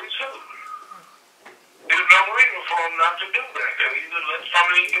city gonna be sued. There's no reason for them not to do that. They either let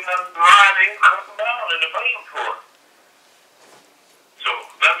somebody get out of the line and cut them down and they're paying for it. So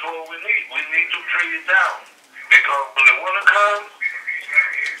that's what we need. We need to trees down because when the winter comes,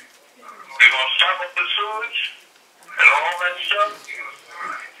 they're going to stop up the sewage and all that stuff.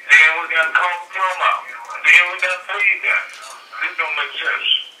 Then we got to call the plumb out. Then we got to pay you guys. This don't make sense.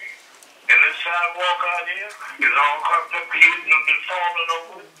 And this sidewalk out here is all covered up. Kids have been falling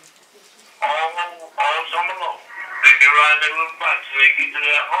over it all summer long. They can ride their little bikes and they get to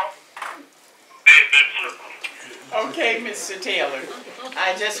their home. They've been flipping. Okay, Mr. Taylor,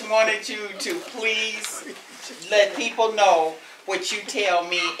 I just wanted you to please let people know what you tell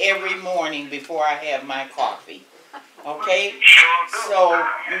me every morning before I have my coffee. Okay? So,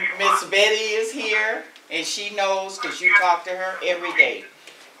 Miss Betty is here, and she knows because you talk to her every day.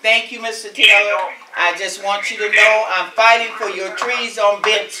 Thank you, Mr. Taylor. I just want you to know I'm fighting for your trees on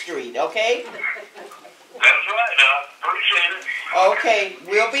Bent Street, okay? That's right, I appreciate it. Okay,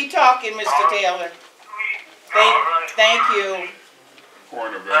 we'll be talking, Mr. Taylor. Thank you.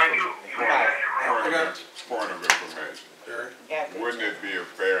 Point of information. Wouldn't it be a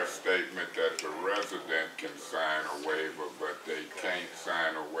fair statement that the resident can sign a waiver, but they can't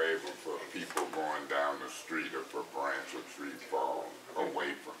sign a waiver for people going down the street if a branch or tree falls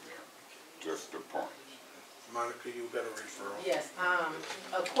away from them? Just a point. Monica, you got a referral. Yes,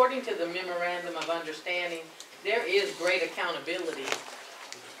 according to the memorandum of understanding, there is great accountability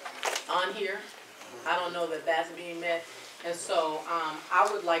on here. I don't know that that's being met. And so I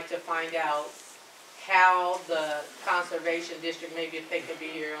would like to find out how the Conservation District, maybe if they could be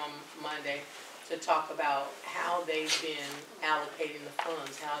here on Monday, to talk about how they've been allocating the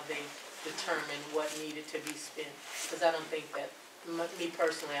funds, how they determined what needed to be spent. Because I don't think that, me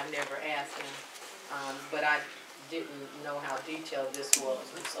personally, I've never asked them, but I didn't know how detailed this was.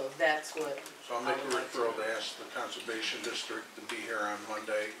 And so that's what So I'll make a referral to ask the Conservation District to be here on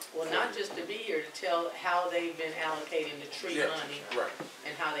Monday. Well, not just to be here, to tell how they've been allocating the tree money. Right.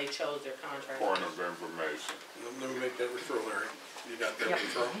 And how they chose their contract. Point of information. Let me make that referral, Larry. You got that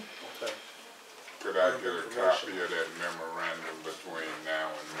referral? Okay. Could I get a copy of that memorandum between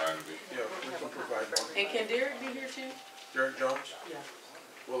now and Monday? Yeah, we can provide one. And can Derek be here too? Derek Jones? Yeah.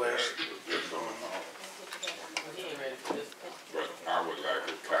 We'll ask. He ain't ready for this. But I would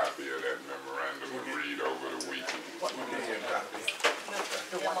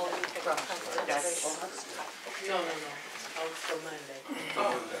Oh, we take off confidential. No, for Monday.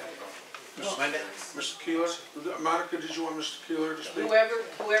 Mr. Keeler, Monica, did you want Mr. Keeler to speak? Whoever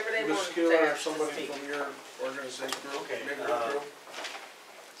they want Mr. to Keeler, or ask to somebody speak. from your organization group? Okay, neighborhood group?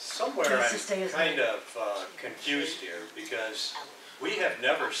 Somewhere I'm kind of confused here, because we have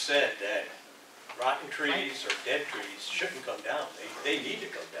never said that rotten trees or dead trees shouldn't come down. They need to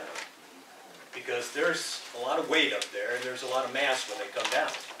come down, because there's a lot of weight up there and there's a lot of mass when they come down.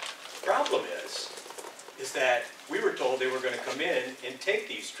 The problem is that we were told they were going to come in and take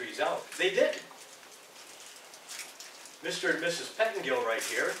these trees out. They didn't. Mr. and Mrs. Pettingill right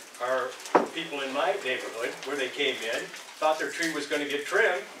here are people in my neighborhood where they came in, thought their tree was going to get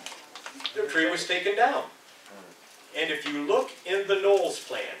trimmed, their tree was taken down. And if you look in the Knowles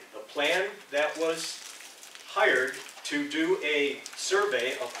plan, the plan that was hired to do a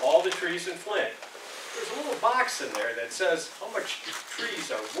survey of all the trees in Flint, there's a little box in there that says how much trees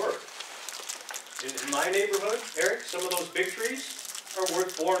are worth. In my neighborhood, Eric, some of those big trees are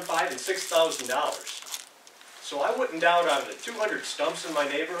worth $4,000 and $5,000 and $6,000. So I wouldn't doubt out of the 200 stumps in my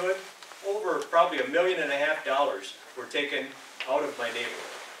neighborhood, over probably $1.5 million were taken out of my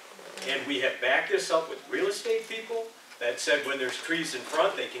neighborhood. And we have backed this up with real estate people that said when there's trees in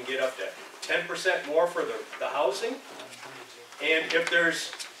front, they can get up to 10% more for the housing. And if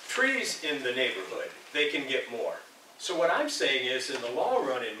there's trees in the neighborhood, they can get more. So what I'm saying is, in the long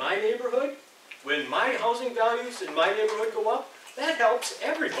run, in my neighborhood, when my housing values in my neighborhood go up, that helps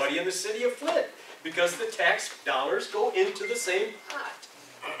everybody in the city of Flint, because the tax dollars go into the same pot.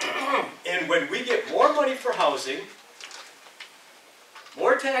 And when we get more money for housing,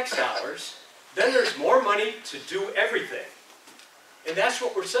 more tax dollars, then there's more money to do everything. And that's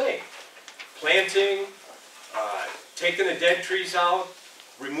what we're saying. Planting, taking the dead trees out,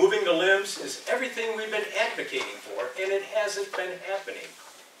 removing the limbs is everything we've been advocating for, and it hasn't been happening.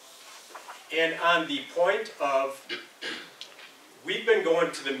 And on the point of, we've been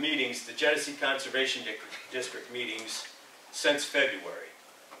going to the meetings, the Genesee Conservation District meetings, since February.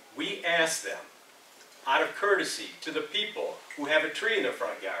 We asked them, out of courtesy to the people who have a tree in their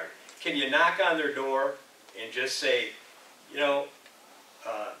front yard, can you knock on their door and just say, you know,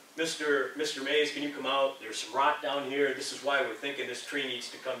 Mr. Mays, can you come out? There's some rot down here. This is why we're thinking this tree needs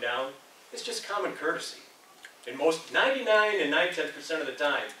to come down. It's just common courtesy. And most 99 and 9/10% of the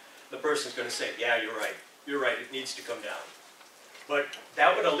time, the person's going to say, yeah, you're right, it needs to come down. But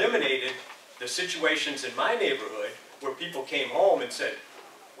that would have eliminated the situations in my neighborhood where people came home and said,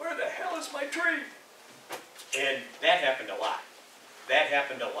 where the hell is my tree? And that happened a lot. That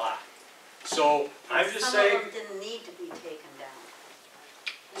happened a lot. So I'm just saying. Some of them didn't need to be taken down.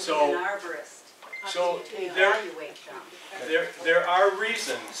 So, an arborist so to evaluate them. There are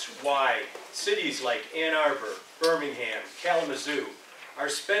reasons why cities like Ann Arbor, Birmingham, Kalamazoo are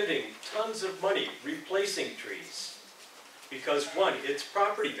spending tons of money replacing trees. Because one, it's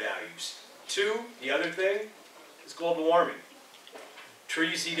property values. Two, the other thing is global warming.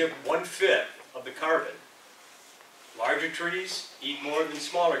 Trees eat up 1/5 of the carbon. Larger trees eat more than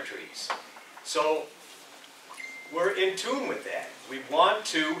smaller trees. So we're in tune with that. We want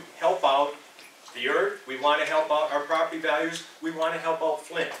to help out the earth. We want to help out our property values. We want to help out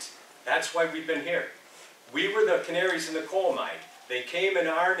Flint. That's why we've been here. We were the canaries in the coal mine. They came in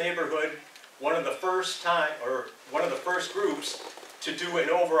our neighborhood one of the first groups to do an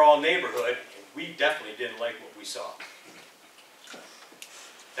overall neighborhood, and we definitely didn't like what we saw.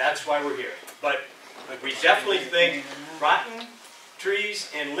 That's why we're here. But we definitely think rotten trees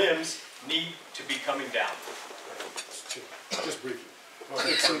and limbs need to be coming down. Just briefly. Well,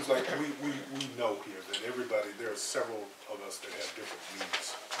 it seems like we know here that there are several of us that have different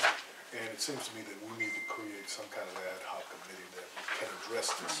needs. And it seems to me that we need to create some kind of ad hoc committee that can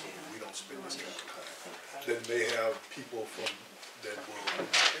address this so that we don't spend this kind of time. That may have people that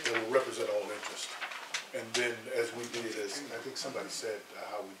will represent all interests. And then as we did, as I think somebody said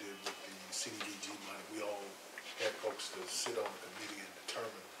how we did with the CDBG money, we all had folks to sit on the committee and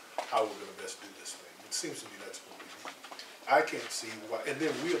determine how we're going to best do this thing. It seems to me that's what we need. I can't see why, and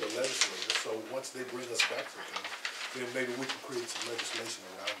then we are the legislators, so once they bring us back for things, then maybe we can create some legislation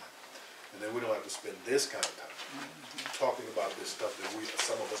around that. And then we don't have to spend this kind of time talking about this stuff that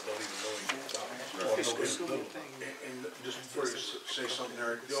some of us don't even know anything about. And just before you say something,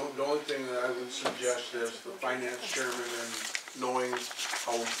 Eric, the only thing that I would suggest is the finance chairman and knowing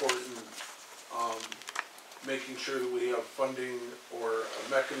how important making sure that we have funding or a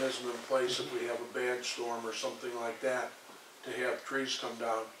mechanism in place if we have a bad storm or something like that to have trees come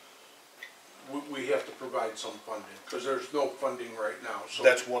down. We have to provide some funding because there's no funding right now. So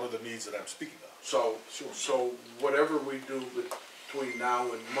that's one of the needs that I'm speaking of. So whatever we do between now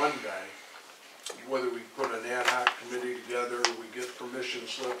and Monday, whether we put an ad hoc committee together, we get permission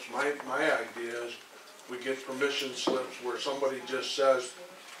slips. My idea is we get permission slips where somebody just says,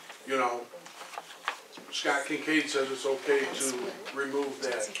 you know, Scott Kincaid says it's okay to remove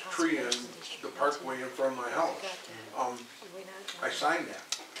that tree in the parkway in front of my house. I sign that.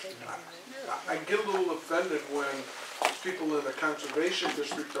 I get a little offended when people in the conservation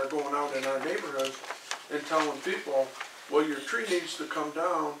district are going out in our neighborhoods and telling people, well, your tree needs to come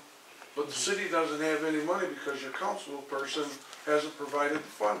down, but the city doesn't have any money because your council person hasn't provided the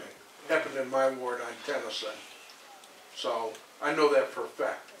funding. Happened in my ward on Tennyson. So I know that for a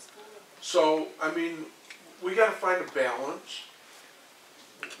fact. So, I mean, we gotta find a balance.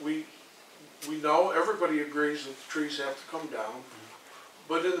 We know, everybody agrees that the trees have to come down.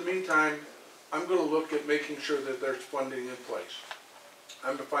 But in the meantime, I'm gonna look at making sure that there's funding in place.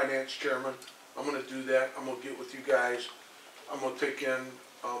 I'm the finance chairman. I'm gonna do that. I'm gonna get with you guys. I'm gonna take in,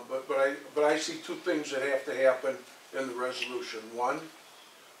 but I see two things that have to happen in the resolution. One,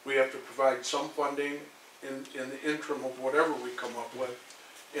 we have to provide some funding in the interim of whatever we come up with.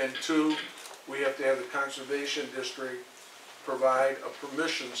 And two, we have to have the conservation district provide a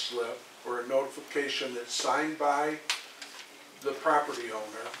permission slip or a notification that's signed by the property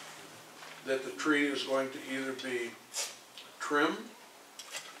owner that the tree is going to either be trimmed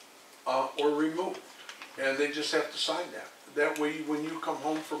or removed. And they just have to sign that. That way, when you come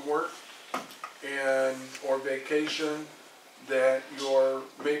home from work or vacation, that your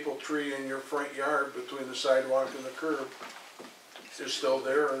maple tree in your front yard between the sidewalk and the curb is still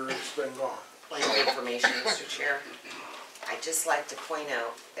there or it's been gone. Point of information, Mr. Chair. I'd just like to point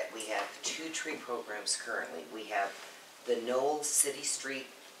out that we have 2 tree programs currently. We have the Knoll City Street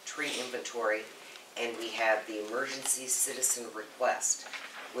Tree Inventory, and we have the Emergency Citizen Request,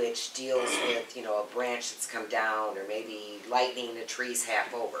 which deals with, you know, a branch that's come down or maybe lightning the trees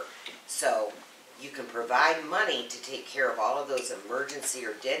half over. So you can provide money to take care of all of those emergency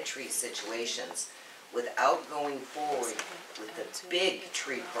or dead tree situations without going forward with the big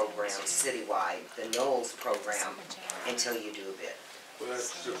tree program citywide, the Knowles program, until you do a bid. Well,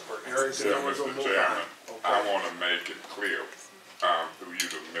 that's just for areas Yeah, that we're Mr. gonna move Chairman, on. I want to make it clear, through you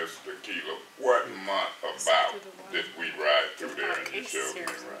to Mr. Keeler, what month about did we ride through there and you showed me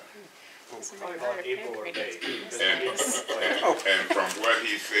right? Probably about April or May. And from what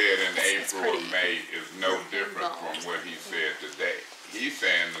he said in April or May is no different from what he said today. He's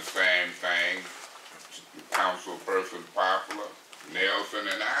saying the same thing Councilperson Poplar, Nelson,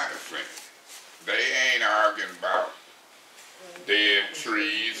 and I are saying. They ain't arguing about dead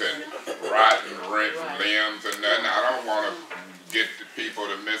trees and rotten limbs and nothing. I don't want to get the people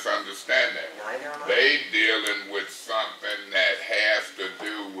to misunderstand that. They dealing with something that has to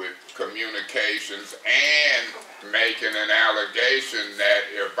do with communications and making an allegation that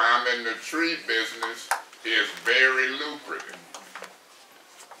if I'm in the tree business, it's very lucrative.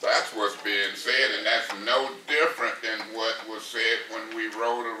 That's what's being said, and that's no different than what was said when we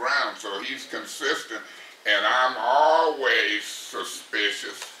rode around. So he's consistent, and I'm always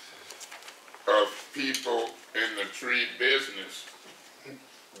suspicious of people in the tree business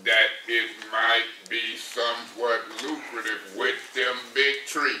that it might be somewhat lucrative with them big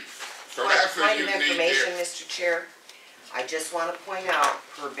trees. So that's a Point of unique information, area. Mr. Chair. I just want to point out,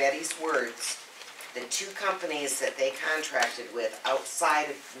 per Betty's words, the 2 companies that they contracted with outside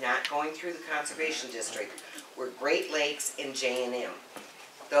of not going through the Conservation District were Great Lakes and J&M.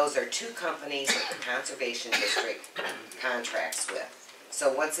 Those are 2 companies that the Conservation District contracts with.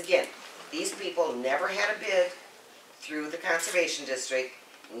 So once again, these people never had a bid through the Conservation District,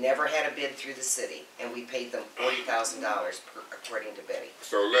 never had a bid through the city, and we paid them $40,000 according to Betty.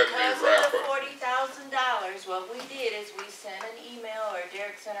 So let me wrap Because up. of the $40,000, what we did is we sent an email, or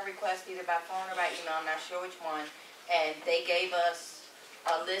Derek sent a request either by phone or by email, I'm not sure which one, and they gave us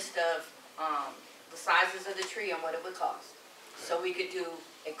a list of the sizes of the tree and what it would cost. So we could do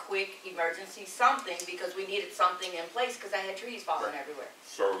a quick emergency something, because we needed something in place because I had trees falling everywhere.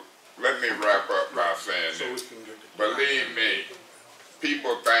 So let me wrap up by saying this. Believe me,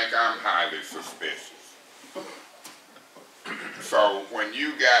 people think I'm highly suspicious. So when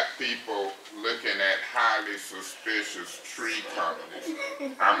you got people looking at highly suspicious tree companies,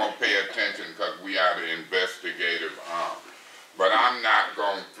 I'm going to pay attention because we are the investigative arm. But I'm not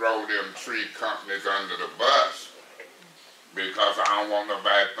going to throw them tree companies under the bus because I don't want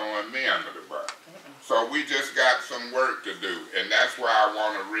nobody throwing me under the bus. So we just got some work to do, and that's why I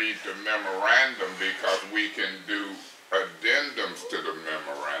want to read the memorandum, because we can do addendums to the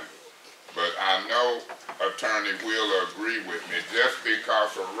memorandum. But I know Attorney will agree with me, just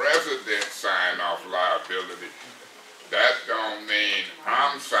because a resident sign off liability that don't mean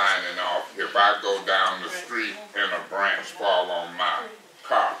I'm signing off if I go down the street and a branch fall on my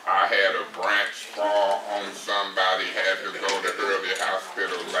car. I had a branch fall on somebody, had to go to early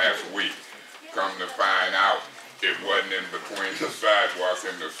hospital last week. Come to find out, it wasn't in between the sidewalk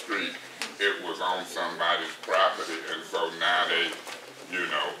and the street. It was on somebody's property, and so now they, you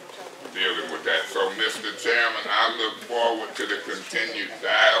know, dealing with that. So, Mr. Chairman, I look forward to the continued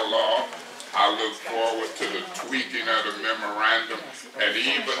dialogue. I look forward to the tweaking of the memorandum. And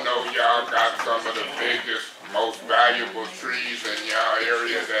even though y'all got some of the biggest, most valuable trees in y'all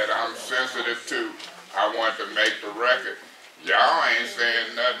area that I'm sensitive to, I want to make the record. Y'all ain't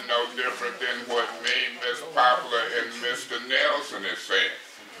saying nothing no different than what me, Ms. Poplar, and Mr. Nelson is saying.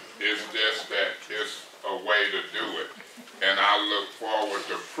 It's just that it's a way to do it. And I look forward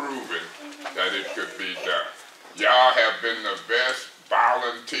to proving that it could be done. Y'all have been the best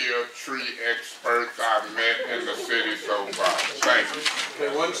volunteer tree experts I've met in the city so far. Thank you.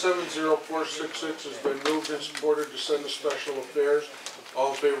 Okay, 170466 has been moved and supported to send to special affairs. All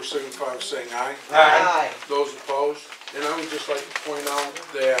in favor signify by saying aye. Aye. Those opposed? And I would just like to point out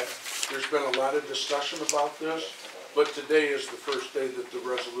that there's been a lot of discussion about this, but today is the first day that the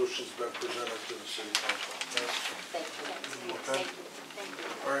resolution's been presented to the city council. Okay.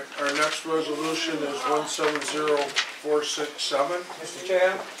 All right, our next resolution is 170467. Mr.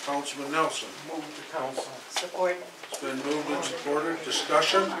 Chair, Councilman Nelson. move to council. Support. It's been moved and supported.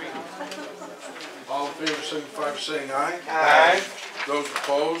 Discussion? All in favor signify by saying aye. Aye. Those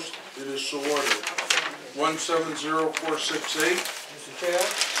opposed? It is so ordered. 170468. Mr. Chair,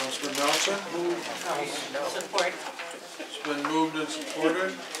 Councilman Nelson. move to council. Support. It's been moved and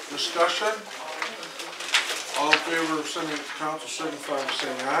supported. Discussion? All in favor of sending it to council signify by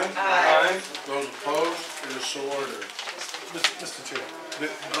saying aye. Aye. Those opposed? It is so ordered. Mr. Chair, The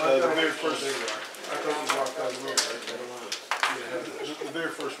very first, I thought you walked out of the room, right? I don't want to get ahead of this. the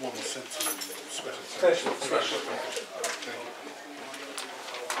very first one was sent to special. Special. Thank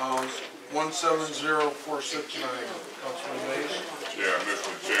you. 170469, Councilman Mays. Yeah,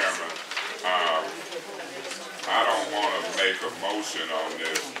 Mr. Chairman, I don't want to make a motion on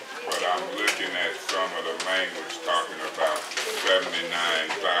this, but I'm looking at some of the language talking about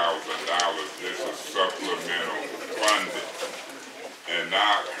 $79,000. This is supplemental funding. And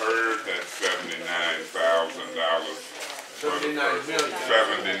I heard that $79,000 $79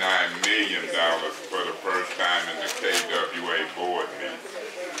 million for the first time in the KWA board meeting.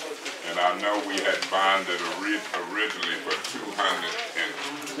 And I know we had bonded originally for $220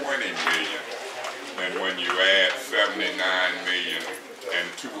 million. And when you add $79 million and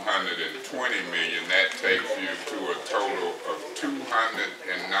 $220 million, that takes you to a total of $299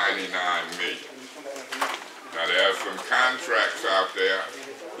 million. Now there are some contracts out there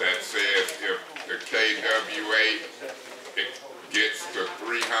that says if the KWA gets to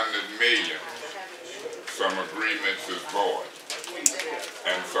 $300 million, some agreements is void.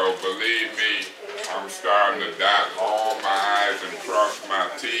 And so believe me, I'm starting to dot all my I's and cross my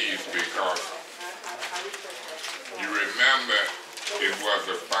T's, because you remember it was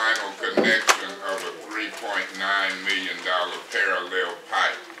a final connection of a $3.9 million parallel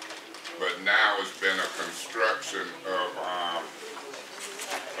pipe. But now it's been a construction of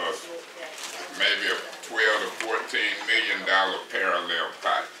maybe a $12 to $14 million parallel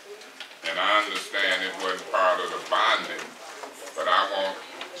pipe. And I understand it wasn't part of the bonding, but I want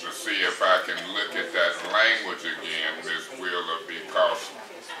to see if I can look at that language again, Ms. Wheeler, because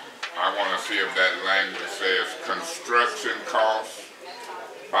I want to see if that language says construction costs,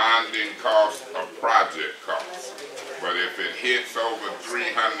 bonding costs, or project costs. But if it hits over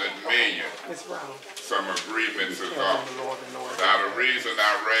 $300 million, some agreements is off. Now the reason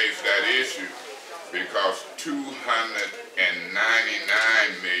I raised that issue, because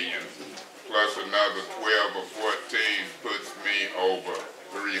 $299 million plus another 12 or 14 puts me over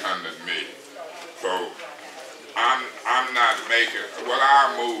 $300 million. So I'm not making, well,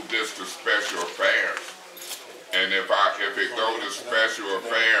 I'll move this to special affairs. And if it goes to special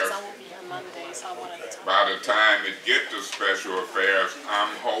affairs, by the time it gets to special affairs,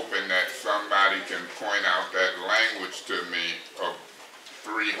 I'm hoping that somebody can point out that language to me of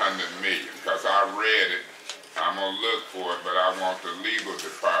 $300 million, because I read it. I'm going to look for it, but I want the legal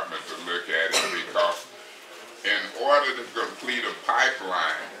department to look at it, because in order to complete a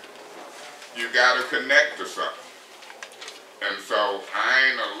pipeline, you got to connect to something. And so I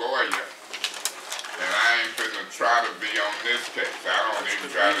ain't a lawyer, and I ain't finna try to be on this case. I don't even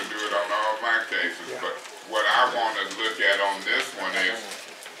try to do it on all my cases, but what I want to look at on this one is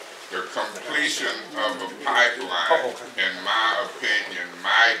the completion of a pipeline, in my opinion,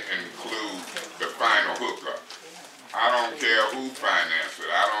 might include the final hookup. I don't care who financed it.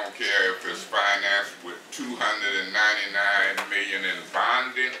 I don't care if it's financed with $299 million in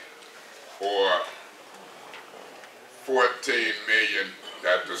bonding or $14 million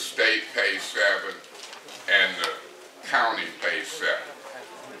that the state pays $7 and the county pays $7.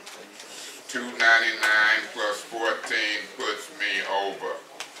 $299 plus 14 puts me over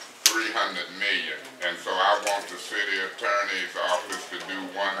 $300 million. And so I want the city attorney's office to do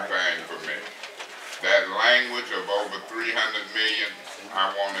one thing for me. That language of over $300 million,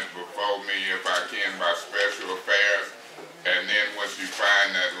 I want it before me if I can by special affairs. And then once you find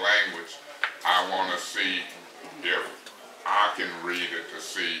that language, I want to see if I can read it to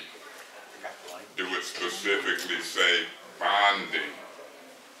see, do it specifically say bonding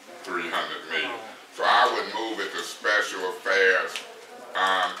 $300 million. So I would move it to special affairs.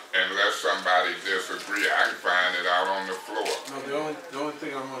 Unless somebody disagree, I can find it out on the floor. No, the only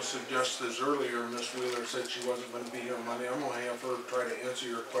thing I'm going to suggest is earlier Ms. Wheeler said she wasn't going to be here Monday. I'm going to have her try to answer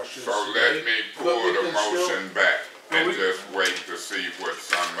your questions So today. let me pull the motion back and just wait to see what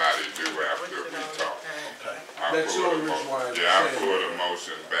somebody do after we talk. Okay. I'll That's the pull only reason why I'm I'll saying pull the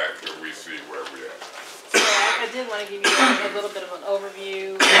motion back till we see where we at. So I did want to give you a little bit of an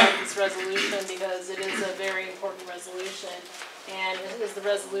overview of this resolution because it is a very important resolution. And it is the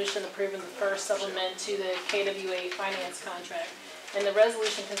resolution approving the first supplement to the KWA finance contract. And the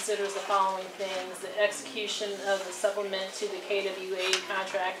resolution considers the following things: the execution of the supplement to the KWA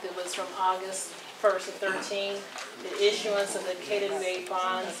contract that was from August 1st of 13, the issuance of the KWA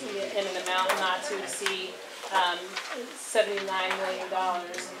bonds in an amount not to exceed $79 million.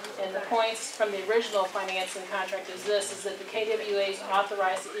 And the points from the original financing contract is this, is that the KWA is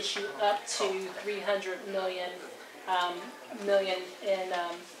authorized to issue up to $300 million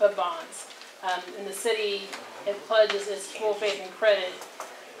of bonds. And the city, it pledges its full faith and credit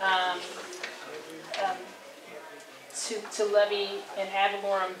to levy an ad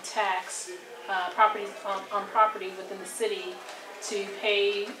valorem tax on property within the city to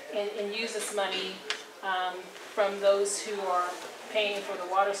pay and use this money from those who are paying for the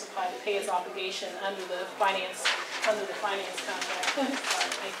water supply to pay its obligation under the finance contract. Sorry,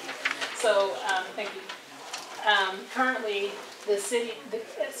 thank you. So thank you. Currently, the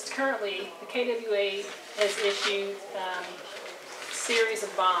KWA has issued series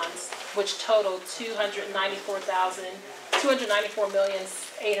of bonds which total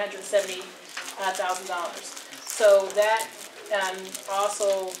 $294,870,000. So that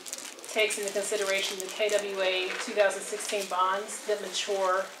also takes into consideration the KWA 2016 bonds that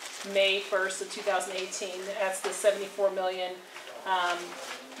mature May 1st of 2018. That's the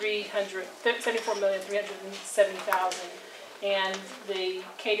 $74,370,000, and the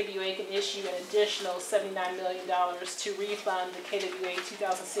KWA can issue an additional $79 million to refund the KWA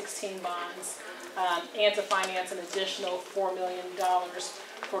 2016 bonds and to finance an additional $4 million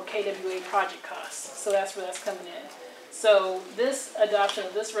for KWA project costs. So that's where that's coming in. So this adoption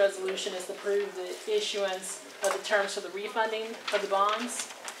of this resolution is to approve the issuance of the terms for the refunding of the bonds,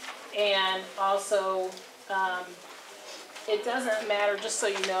 and also it doesn't matter, just so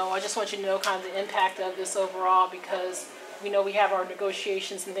you know, I just want you to know kind of the impact of this overall, because we know we have our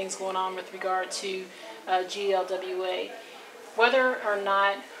negotiations and things going on with regard to GLWA. Whether or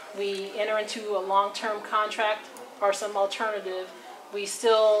not we enter into a long-term contract or some alternative, we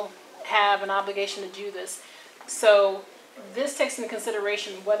still have an obligation to do this. So this takes into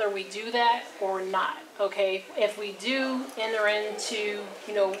consideration whether we do that or not, okay? If we do enter into,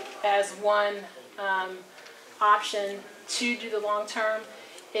 as one option to do the long term,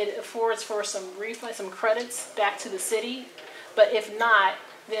 it affords for some refund, some credits back to the city. But if not,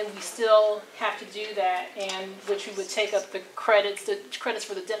 then we still have to do that, and which we would take up the credits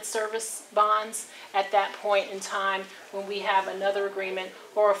for the debt service bonds at that point in time when we have another agreement,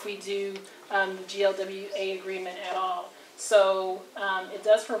 or if we do the GLWA agreement at all. So it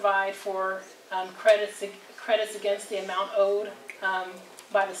does provide for credits against the amount owed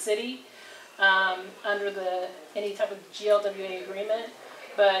by the city under any type of GLWA agreement.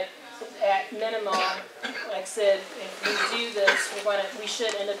 But at minimum, like I said, if we do this, we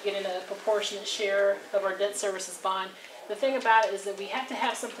should end up getting a proportionate share of our debt services bond. The thing about it is that we have to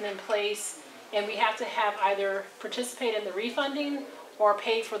have something in place, and we have to have either participate in the refunding or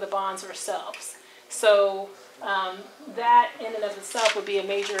pay for the bonds ourselves. So that in and of itself would be a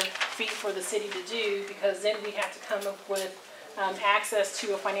major feat for the city to do, because then we have to come up with access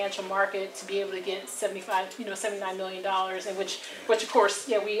to a financial market to be able to get $79 million, and which of course,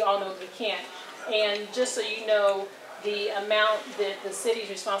 we all know we can't. And just so you know, the amount that the city is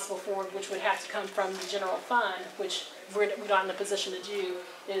responsible for, which would have to come from the general fund, which we're not in a position to do,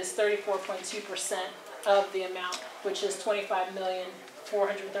 is 34.2% of the amount, which is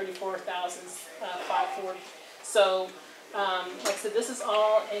 $25,434,540. So, like I said, this is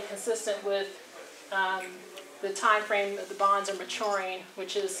all inconsistent with the time frame that the bonds are maturing,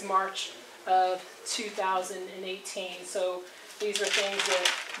 which is March of 2018. So these are things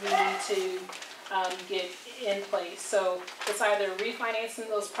that we need to get in place. So it's either refinancing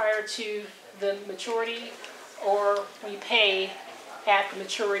those prior to the maturity, or we pay at the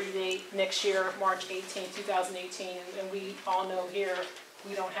maturity date next year, March 18, 2018. And we all know here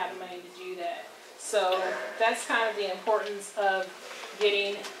we don't have the money to do that. So that's kind of the importance of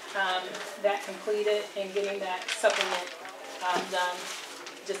getting that completed and getting that supplement done,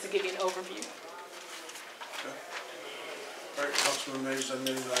 just to give you an overview. Okay. All right, Councilman Mays, and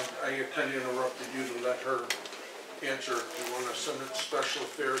then I kind of interrupted you to let her answer. Do you want to send it to Special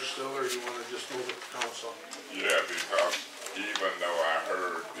Affairs still, or you want to just move it to Council? Yeah, because even though I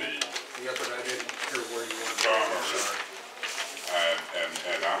heard the... Yeah, but I didn't hear where you wanted to go. I'm sorry.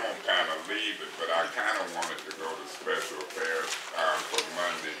 And I'm going to kind of leave it, but I kind of wanted to go to Special Affairs for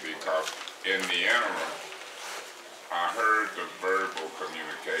Monday, because in the interim, I heard the verbal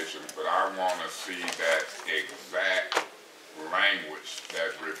communication, but I want to see that exact language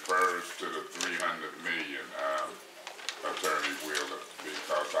that refers to the $300 million, Attorney Wheeler,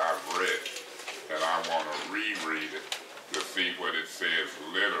 because I've read it, and I want to reread it to see what it says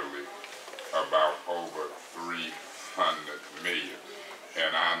literally about over $300 million.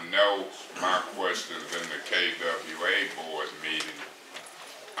 And I know my questions in the KWA board meeting,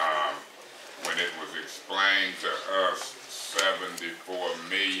 when it was explained to us 74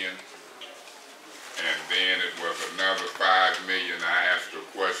 million, and then it was another 5 million. I asked a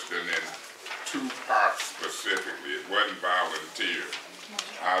question in 2 parts specifically. It wasn't volunteer.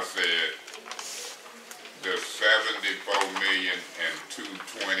 I said, the 74 million and 220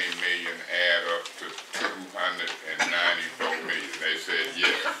 million add up to 294 million. They said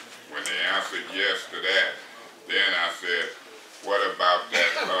yes. When they answered yes to that, then I said, what about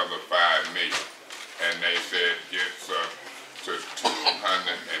that other 5 million? And they said gets up to 299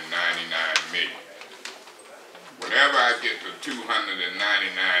 million. Whenever I get to 299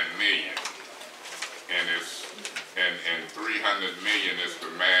 million, and 300 million is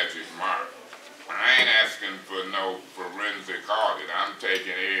the magic mark, I ain't asking for no forensic audit. I'm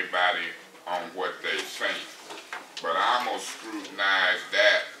taking everybody on what they say. But I'm going to scrutinize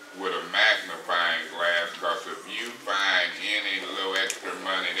that with a magnifying glass, because if you find any little extra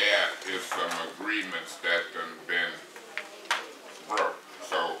money there, it's some agreements that done been broke.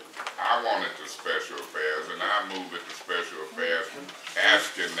 So I want it to Special Affairs, and I move it to Special Affairs,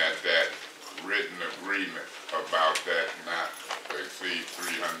 asking that written agreement about that not to exceed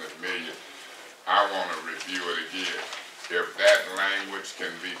 300 million. I want to review it again. If that language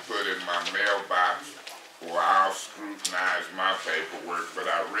can be put in my mailbox, or I'll scrutinize my paperwork, but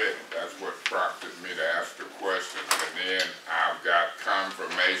I read it. That's what prompted me to ask the questions. And then I've got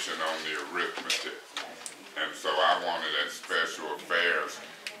confirmation on the arithmetic. And so I want it at Special Affairs.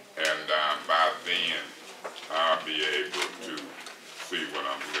 And by then, I'll be able to see what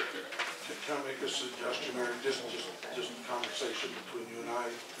I'm looking at. Can I make a suggestion, or just a conversation between you and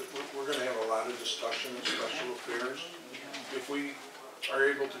I? We're going to have a lot of discussion in Special Affairs. If we are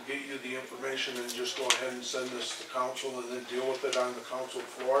able to get you the information and just go ahead and send this to council and then deal with it on the council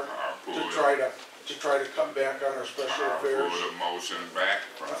floor to try to come back on our Special Affairs. I'll pull the motion back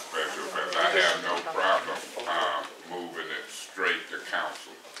from Special Affairs. I have no problem moving it straight to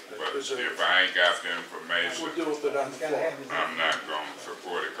council. But if I ain't got the information, we'll deal with it on the floor. I'm not going to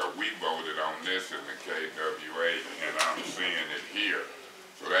support it, because we voted on this in the KWA, and I'm seeing it here.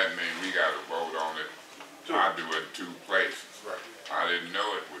 So that means we got to vote on it. I do it 2 places. Right. I didn't know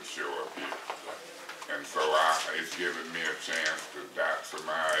it would show up here. And so it's giving me a chance to dot some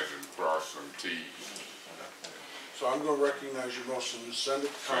I's and cross some T's. So I'm going to recognize your motion to send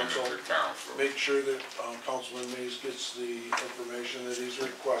it to council. Send it to council. Make sure that Councilman Mays gets the information that he's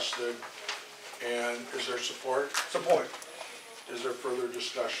requested. And is there support? Support. Is there further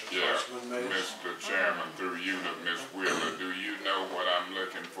discussion? Yeah, Councilman Mays? Mr. Chairman, through you to Ms. Wheeler, do you know what I'm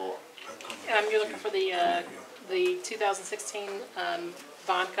looking for? You're looking for the 2016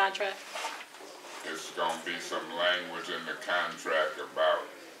 bond contract? It's going to be some language in the contract about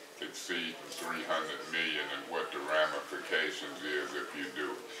exceeding 300 million and what the ramifications is if you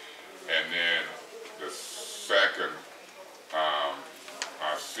do. And then the second,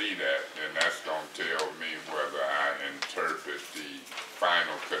 I see that, and that's going to tell me whether I interpret the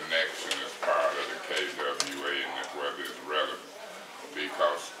final connection as part of the KWA and whether it's relevant.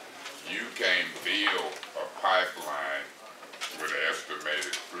 Because you can't build a pipeline with an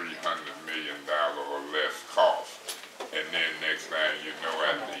estimated $300 million or less next thing you know,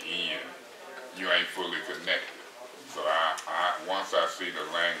 at the end, you ain't fully connected. So once I see the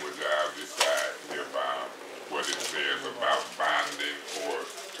language, I'll decide if what it says about bonding or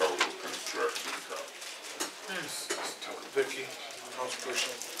total construction cost. Vicki,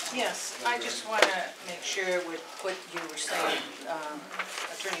 Councilperson. Yes, I just want to make sure with what you were saying,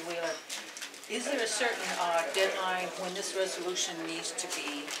 Attorney Wheeler. Is there a certain deadline when this resolution needs to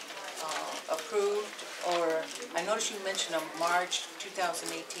be approved? Or, I noticed you mentioned a March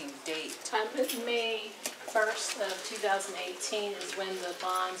 2018 date. May 1st of 2018 is when the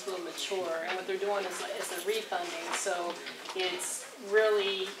bonds will mature. And what they're doing is it's a refunding. So it's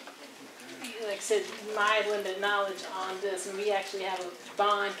really, like I said, my limited knowledge on this, and we actually have a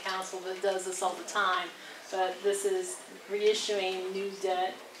bond counsel that does this all the time, but this is reissuing new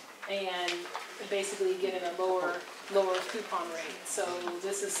debt and basically getting a lower coupon rate. So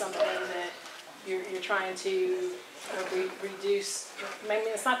this is something that you're trying to reduce. I mean,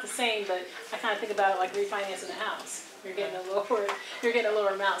 it's not the same, but I kind of think about it like refinancing a house. You're getting a lower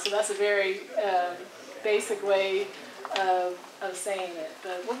amount. So that's a very basic way of saying it.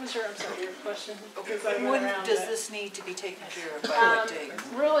 But what was your question? When does this need to be taken care of? By what date?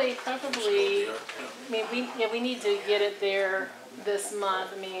 Really, preferably, I mean, we need to get it there this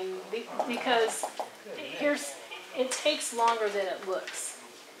month. I mean, because it takes longer than it looks,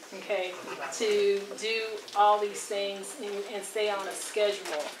 okay, to do all these things and stay on a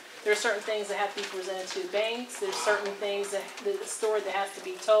schedule. There are certain things that have to be presented to banks. There's certain things that the story that has to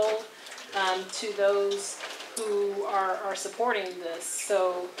be told to those who are supporting this.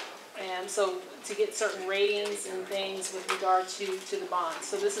 So to get certain ratings and things with regard to the bonds.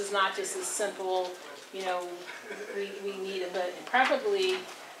 So this is not just as simple, you know, we need it, but preferably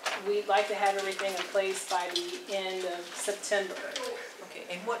we'd like to have everything in place by the end of September. Okay,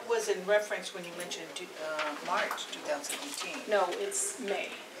 and what was in reference when you mentioned March 2018? No, it's May.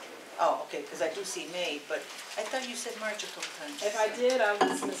 Oh, okay, because I do see May, but I thought you said March a couple times. If I did, I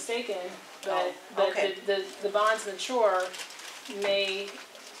was mistaken, but, okay. the bonds mature May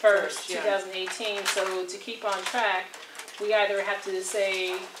 1st, 2018, so to keep on track, we either have to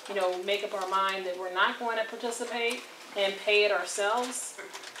say, you know, make up our mind that we're not going to participate and pay it ourselves,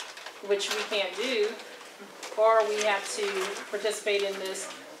 which we can't do, or we have to participate in this,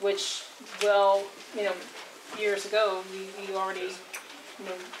 which, well, you know, years ago, we already, you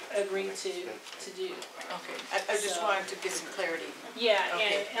know, agreed to do. Okay, I just wanted to get some clarity. Yeah,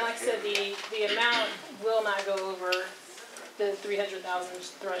 okay. and like I said, the amount will not go over the 300,000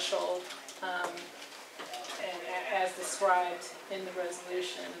 threshold, and as described in the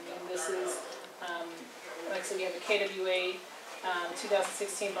resolution. I mean, this is, like I said, we have a KWA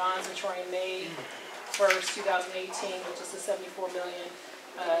 2016 bonds maturing May 1st, 2018, which is the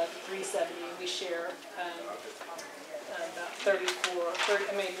 $74,370,000. We share about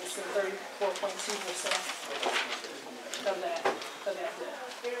 34.2% of that debt.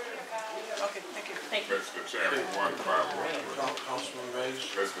 Okay, thank you. Thank you. Mr. Chairman, one follow-up. Councilman Mays.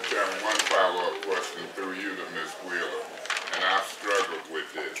 Mr. Chairman, one follow-up question through you to Ms. Wheeler, and I've struggled with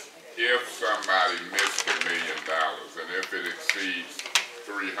this. If somebody missed $1 million and if it exceeds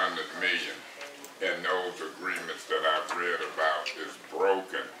 $300 million and those agreements that I've read about is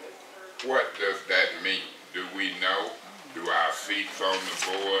broken, what does that mean? Do we know? Do our seats on the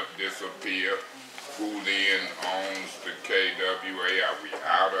board disappear? Who then owns the KWA? Are we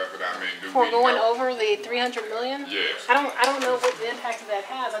out of it? I mean, do For we going know? over the 300 million? Yes. I don't know what the impact of that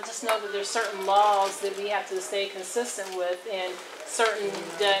has. I just know that there's certain laws that we have to stay consistent with, and certain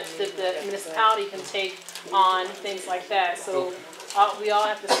debt that the municipality can take on, things like that. So we all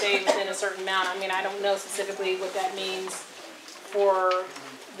have to stay within a certain amount. I mean, I don't know specifically what that means for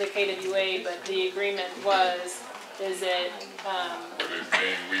the KWA, but the agreement is that Would it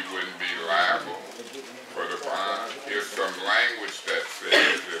mean we wouldn't be liable for the bond? There's some language that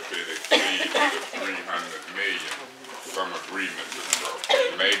says if it exceeds the 300 million, some agreements is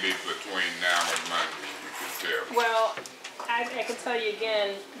broken. Maybe between now and Monday you can tell. well, I can tell you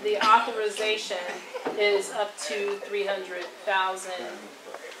again, the authorization is up to 300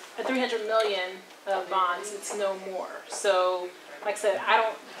 million bonds. It's no more. So, like I said, I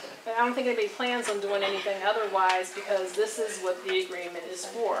don't think anybody plans on doing anything otherwise, because this is what the agreement is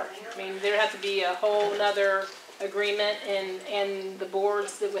for. I mean, there has to be a whole nother agreement and the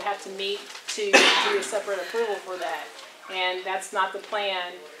boards that would have to meet to do a separate approval for that. And that's not the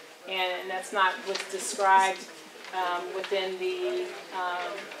plan, and that's not what's described within the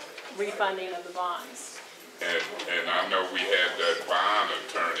refunding of the bonds. And I know we had that bond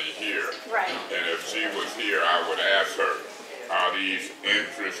attorney here. Right. And if she was here, I would ask her, are these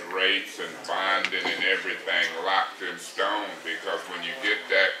interest rates and bonding and everything locked in stone? Because when you get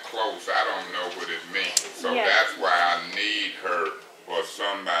that close, I don't know what it means. So that's why I need her or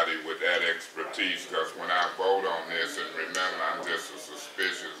somebody with that expertise, because when I vote on this, and remember I'm just a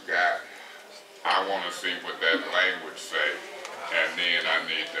suspicious guy, I want to see what that language say, and then I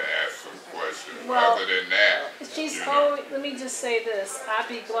need to ask some questions. Well, other than that, let me just say this, I'd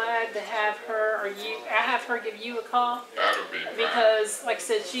be glad to have her, or I have her give you a call. That'll be fine. Because, like I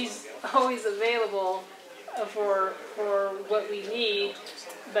said, she's always available for what we need.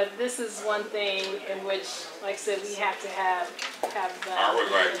 But this is one thing in which, like I said, we have to have I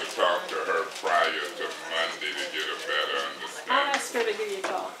would like to talk to her prior to Monday to get a better understanding. I'll ask her to give you a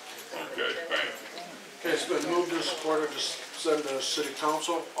call. Okay, thank you. Okay, it's been moved and supported to send to City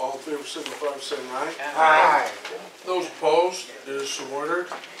Council. All in favor, signify by saying aye. Aye. Those opposed, it is so ordered.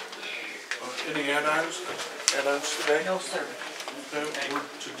 Any add-ons today? No, sir. Okay, we're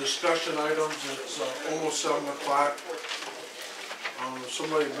to discussion items. It's almost 7 o'clock.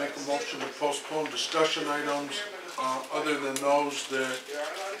 Somebody make a motion to postpone discussion items other than those that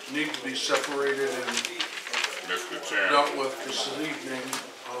need to be separated and Mr. Chairman. dealt with this evening.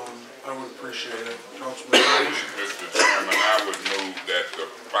 I would appreciate it. Councilman Hayes. Mr. Chairman, I would move that the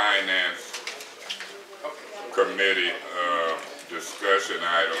Finance Committee discussion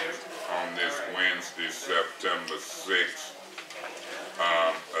items on this Wednesday, September 6th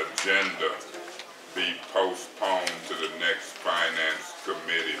agenda be postponed to the next Finance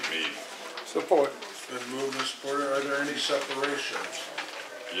Committee meeting. Support. Been moved and supported. Are there any separations?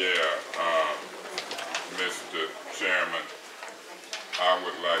 Yeah, Mr. Chairman, I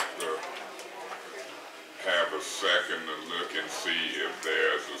would like to have a second to look and see if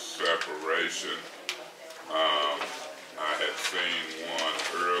there's a separation. I had seen one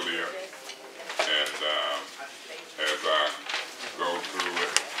earlier, and as I go through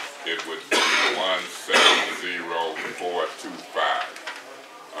it, it would be 170425.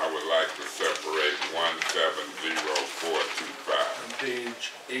 I would like to separate 170425. On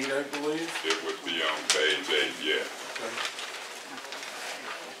page 8, I believe. It would be on page 8, yes. Okay.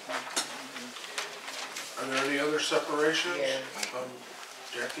 Are there any other separations? Yeah.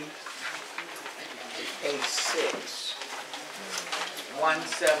 Jackie? Page 6.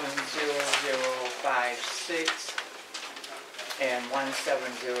 170056 and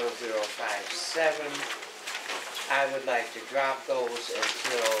 170057. I would like to drop those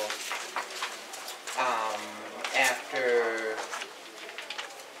until after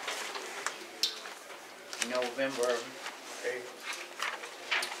November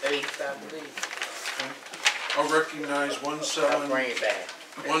 8th, I believe. Okay. I'll recognize I'll bring it back.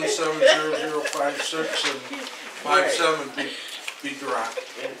 170056 and 57 be dropped.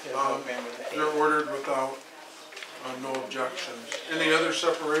 They're ordered without no objections. Any other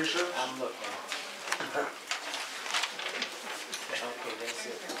separations? I'm looking. Okay, that's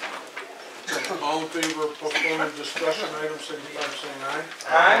it. All in favor of postponing discussion items, signify by saying aye.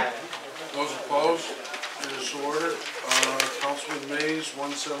 Aye. Those opposed? It is so ordered. Councilman Mays,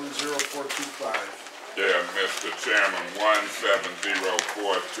 170425. Yeah, Mr. Chairman,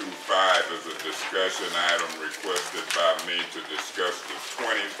 170425 is a discussion item requested by me to discuss the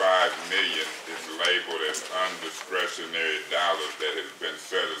 $25 million is labeled as undiscretionary dollars that has been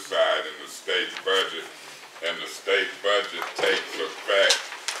set aside in the state budget, and the state budget takes effect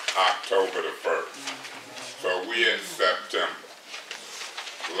October the 1st. So we in September.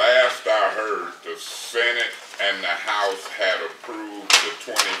 Last I heard, the Senate and the House had approved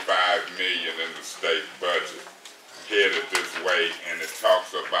the $25 million in the state budget, headed this way, and it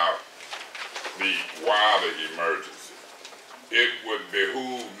talks about the water emergency. It would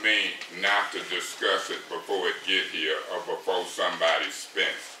behoove me not to discuss it before it get here or before somebody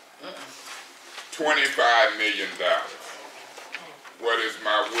spends it. $25 million. What is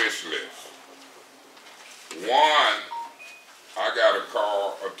my wish list? One, I got to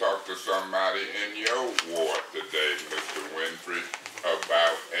call or talk to somebody in your ward today, Mr. Winfrey,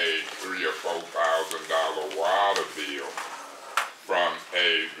 about a $3,000 or $4,000 water bill from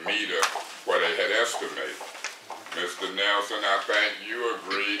a meter where they had estimated. Mr. Nelson, I think you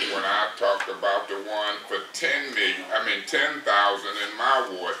agreed when I talked about the one for $10,000 in my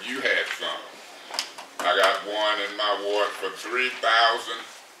ward. You had some. I got one in my ward for $3,000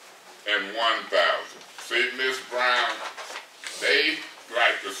 and $1,000. See, Miss Brown, they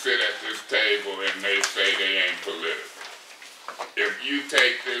like to sit at this table and they say they ain't political. If you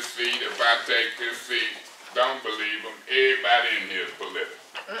take this seat, if I take this seat, don't believe them. Everybody in here is political.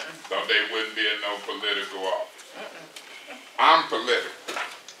 So they wouldn't be in no political office. I'm political.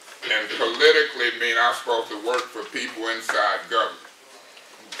 And politically mean I'm supposed to work for people inside government.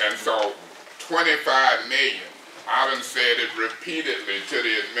 And so 25 million, I done said it repeatedly to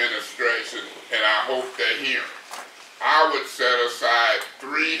the administration, and I hope they hear it. I would set aside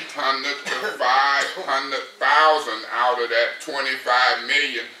 300 to 500,000 out of that 25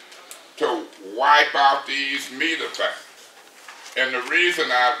 million to wipe out these meter things. And the reason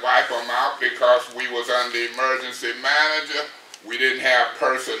I'd wipe them out because we was under emergency manager, we didn't have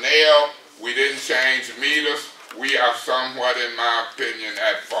personnel, we didn't change meters, we are somewhat, in my opinion,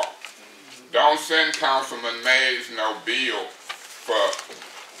 at fault. Don't send Councilman Mays no bill for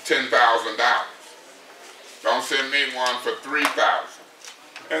 $10,000. Don't send me one for $3,000.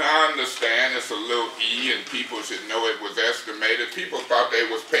 And I understand it's a little E and people should know it was estimated. People thought they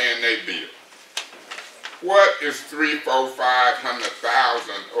was paying their bill. What is 300,000, 400,000,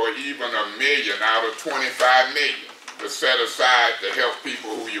 500,000 or even $1 million out of 25 million to set aside to help people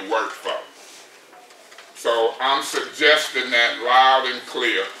who you work for? So I'm suggesting that loud and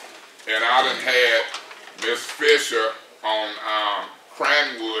clear. And I done had Miss Fisher on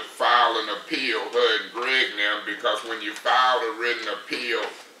Cranwood file an appeal, her and Greg now, because when you file a written appeal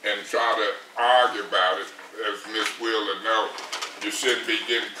and try to argue about it, as Miss Wheeler knows, you shouldn't be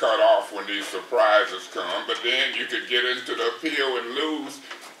getting cut off when these surprises come. But then you could get into the appeal and lose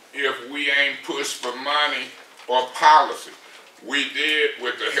if we ain't pushed for money or policy. We did,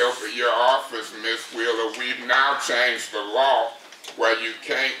 with the help of your office, Miss Wheeler, we've now changed the law where you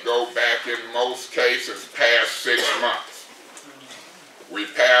can't go back in most cases past 6 months. We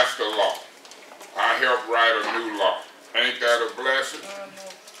passed a law. I helped write a new law. Ain't that a blessing?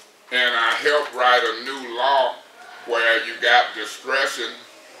 And I helped write a new law where you got discretion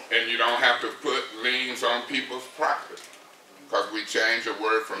and you don't have to put liens on people's property. Because we changed the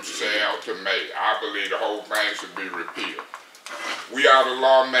word from shall to may. I believe the whole thing should be repealed. We are the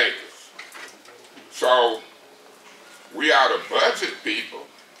lawmakers. So we are the budget people.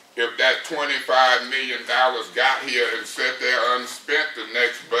 If that $25 million got here and sat there unspent the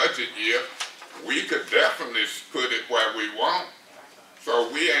next budget year, we could definitely put it where we want. So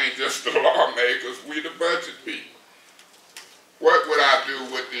we ain't just the lawmakers, we the budget people. What would I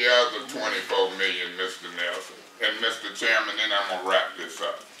do with the other 24 million, Mr. Nelson? And Mr. Chairman, then I'm gonna wrap this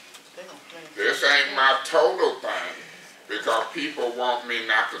up. This ain't my total thing, because people want me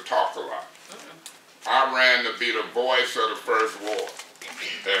not to talk a lot. I ran to be the voice of the First Ward,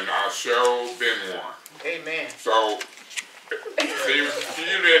 and I sure been one. Amen. So, see,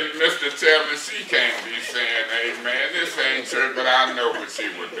 you didn't, Mr. Chairman, she can't be saying, amen, this ain't church, but I know what she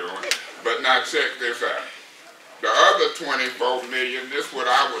was doing. But now check this out. The other 24 million, this is what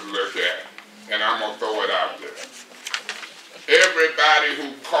I would look at, and I'm gonna throw it out there. Everybody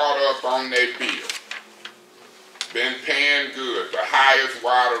who caught up on their bill, been paying good, the highest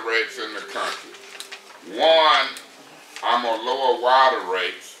water rates in the country. One, I'm gonna lower water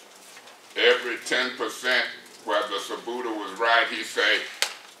rates every 10%, whether Sabuda was right, he say,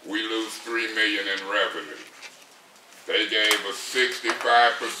 we lose $3 million in revenue. They gave us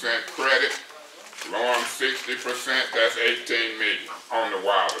 65% credit, lower them 60%, that's 18 million on the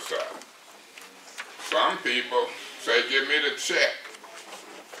water side. Some people say, give me the check.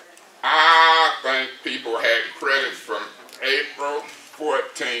 I think people had credits from April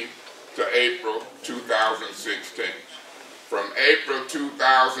 14th to April 2016. From April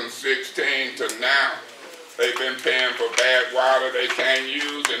 2016 to now, they've been paying for bad water they can't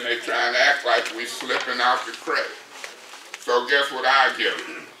use, and they try and act like we slipping out the credit. So guess what I give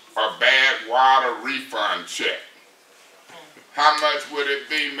them? A bad water refund check. How much would it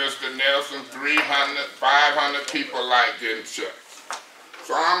be, Mr. Nelson? 300, 500 people like getting checks.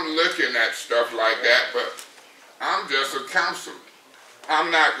 So I'm looking at stuff like that, but I'm just a councilman.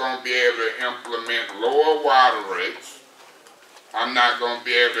 I'm not going to be able to implement lower water rates. I'm not going to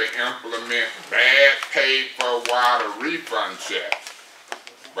be able to implement bad paid for water refund checks.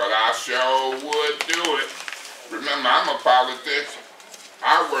 But I sure would do it. Remember, I'm a politician.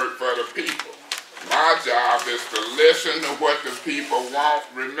 I work for the people. My job is to listen to what the people want.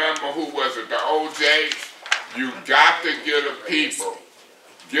 Remember, who was it, the OJs? You got to give the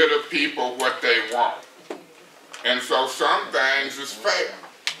people what they want. And so some things is fair.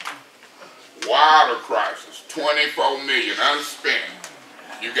 Water crisis, 24 million unspent.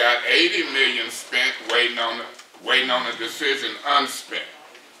 You got 80 million spent waiting on a decision unspent.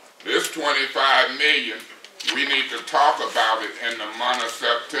 This 25 million, we need to talk about it in the month of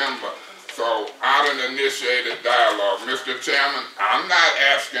September. So I done initiated dialogue. Mr. Chairman, I'm not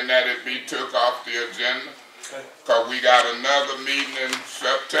asking that it be took off the agenda, because we got another meeting in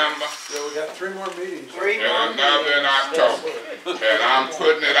September. Yeah, we got 3 more meetings. And another in October. And I'm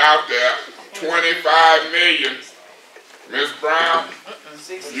putting it out there. 25 million. Miss Brown,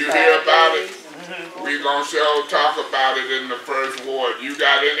 you hear about it? We gonna sure talk about it in the first ward. You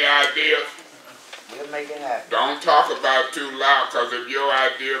got any ideas? We'll make it happen. Don't talk about it too loud, because if your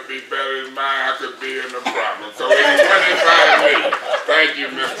idea be better than mine, I could be in the problem. So it's 25 million. Thank you,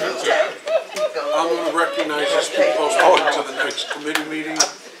 Mr. Chairman. I'm going to recognize this to postpone to the next committee meeting,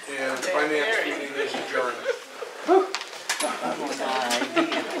 and finance meeting is adjourned.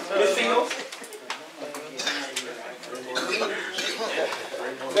 Ms. Fields?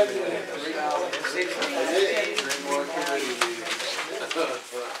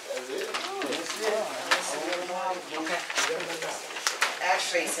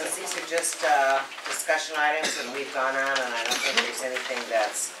 Actually, since these are just discussion items and we've gone on, and I don't think there's anything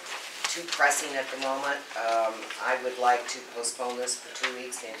that's too pressing at the moment, I would like to postpone this for 2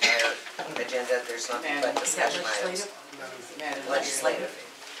 weeks, the entire agenda. There's nothing but discussion items. Legislative.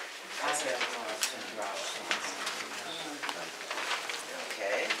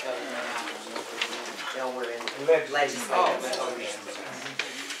 Okay. No, we're in legislative.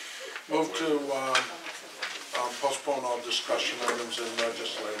 Move to postpone all discussion items in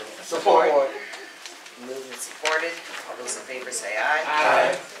legislative. Support. Moved and supported. All those in favor say aye.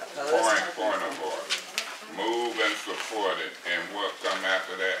 Aye. Opposed? Point of order. Move and support it. And what come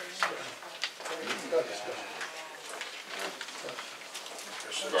after that?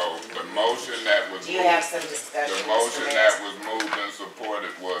 So the motion that was Do you have some discussion? the motion that was moved and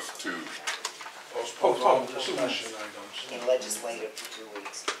supported was to Postpone all discussion items. In legislative for 2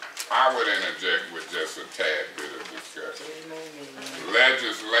 weeks. I would interject with just a tad bit of discussion.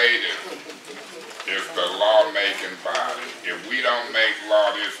 Legislative is the lawmaking body. If we don't make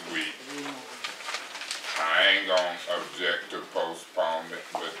law this week, I ain't gonna object to postpone it,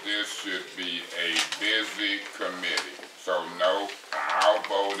 but this should be a busy committee. So no, I'll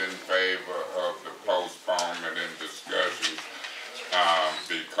vote in favor of the postponement and discussion,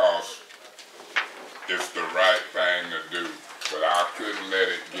 because it's the right thing to do. But I couldn't let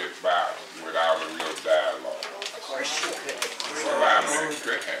it get by without a little dialogue. Of course you could. Well, I mean,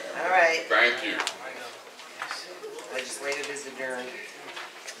 could have. All right. Thank you. Legislative is adjourned.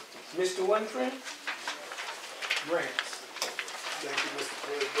 Mr. Winfrey? Grants. Thank you, Mr.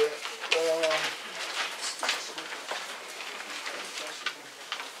 President.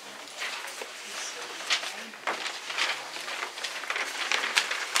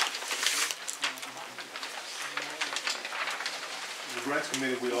 The grants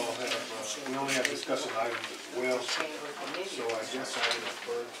committee, we all have, we only have discussion items as well. So I guess I would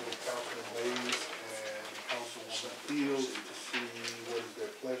refer to Councilman Mays and Councilwoman Fields to see what is their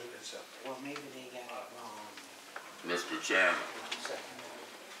pleasure. Well, maybe they got it wrong. Mr. Chairman,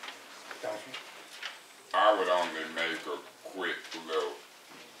 Councilman? I would only make a quick little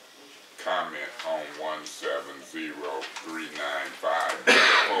comment on 170395.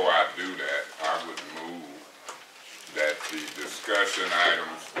 Before I do that, I would move that the discussion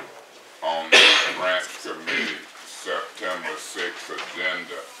items on the grants committee September 6th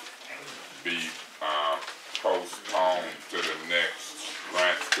agenda be postponed to the next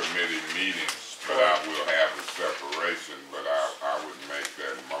grants committee meeting, but I will have a separation, but I would make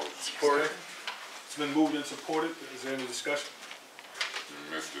that motion. Supported. It's been moved and supported. Is there any discussion?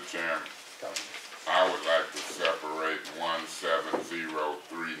 Mr. Chairman, Councilman. I would like to separate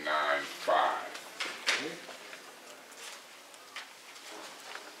 170395. Okay.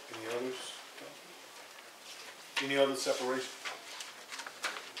 Any others? Any other separation?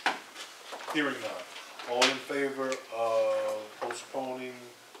 Hearing none. All in favor of postponing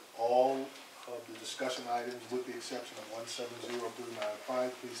all of the discussion items with the exception of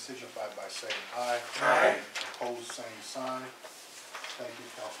 170395, please signify by saying aye. Aye. Opposed, same sign. Thank you,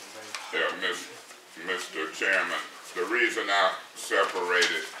 Councilman Mays. Yeah, Mr. Chairman, the reason I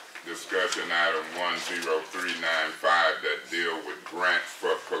separated discussion item 10395 that deal with grants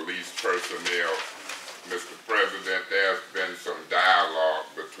for police personnel, Mr. President, there's been some dialogue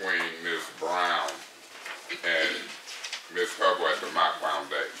between Ms. Brown and Ms. Hubble at the Mott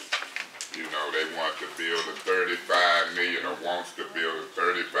Foundation. You know, they want to build a $35 million, or wants to build a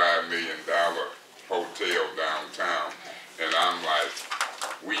 $35 million hotel downtown. And I'm like,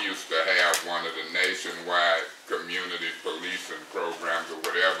 we used to have one of the nationwide community policing programs or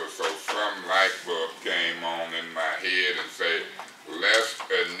whatever, so some light bulb came on in my head and said, let's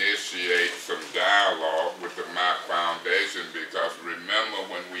initiate some dialogue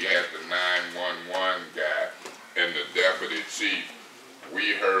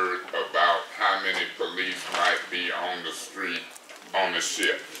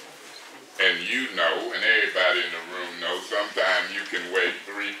and you know, and everybody in the room knows, sometimes you can wait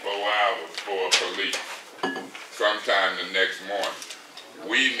 3-4 hours for a police, sometime the next morning.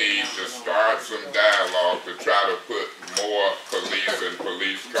 We need to start some dialogue to try to put more police and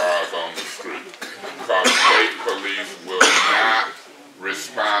police cars on the street, because state police will not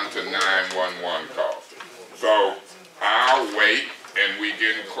respond to 911 calls. So I'll wait, and we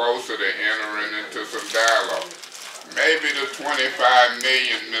getting closer to entering into some dialogue. Maybe the 25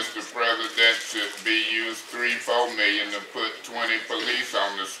 million, Mr. President, should be used 3-4 million to put 20 police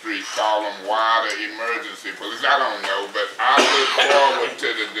on the street, call them water emergency police. I don't know, but I look forward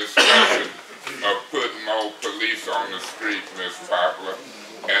to the discussion of putting more police on the street, Ms. Poplar.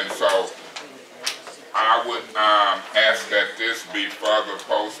 And so I would ask that this be further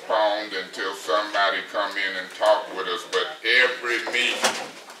postponed until somebody come in and talk with us. But every meeting,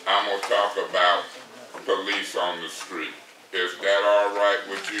 I'm going to talk about police on the street. Is that all right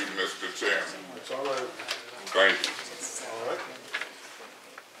with you, Mr. Chairman? It's all right. Thank you. All right.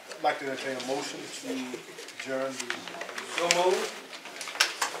 I'd like to entertain a motion to adjourn the... So moved.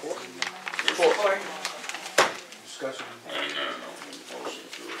 Support. Discussion. And motion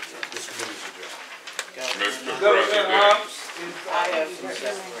to adjourn. This committee is adjourned. Mr. Government President, ops I have some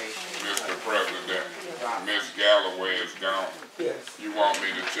separation. Mr. President, Ms. Galloway is gone. Yes. You want me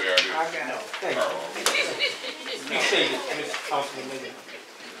to chair this? I got it. Thank you. Appreciate it, Mr. Councilman Lee.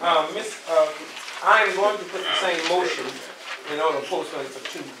 I am going to put the same motion in order to postpone it for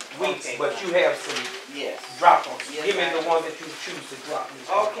 2 weeks, Okay. but you have some Yes. drop-offs. Yes, Give me I the do. one that you choose to drop. Ms.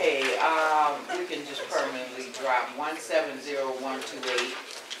 Okay, we can just permanently drop 170128.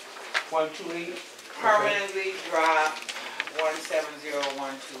 128. Permanently drop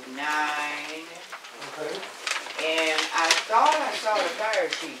 170129. Okay. And I thought I saw the fire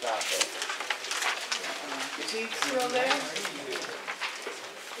chief out there. Is he still there?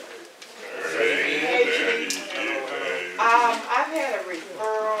 Hey, chief. I've had a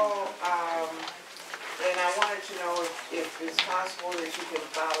referral, and I wanted to know if it's possible that you can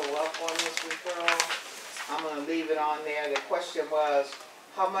follow up on this referral. I'm gonna leave it on there. The question was,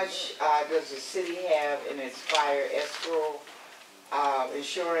 how much does the city have in its fire escrow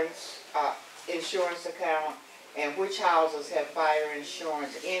insurance account, and which houses have fire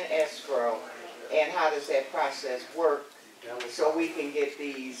insurance in escrow, and how does that process work so we can get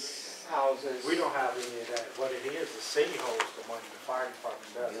these houses? We don't have any of that. What it is, the city holds the money, the fire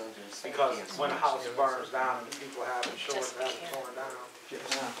department does. Because when a house burns down and the people have insurance that have it torn down,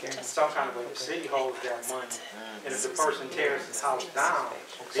 some kind of way, the city holds that money. And if the person tears his house down,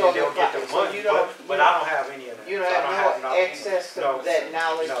 then they'll get the money. But I don't have any of that. You don't have no access to that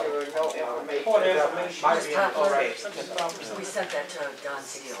knowledge or no information? We sent that to Don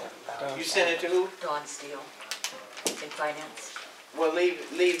Steele. You sent it to who? Don Steele, in finance. Well,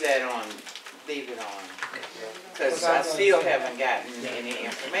 leave that on, leave it on. Because I still haven't gotten any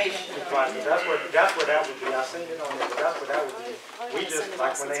information. Right, that's what that would be. I seen it on there, but that's what that would be. We just,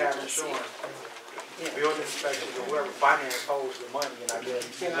 like when they have insurance, building inspections or whoever finance holds the money, and I guess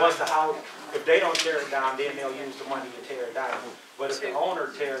once the house, if they don't tear it down, then they'll use the money to tear it down. But if the owner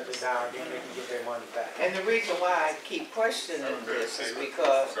tears it down, then they can get their money back. And the reason why I keep questioning this is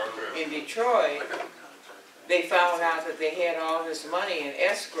because in Detroit, they found out that they had all this money in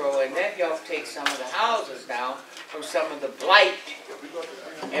escrow, and that helped take some of the houses down from some of the blight.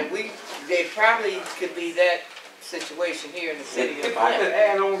 And they probably could be that situation here in the city of If I could Flint.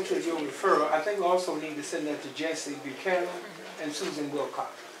 add on to your referral, I think we also need to send that to Jesse Buchanan and Susan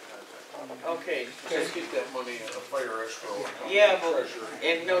Wilcox. Okay. Just get that money in a fire escrow account. Yeah, but,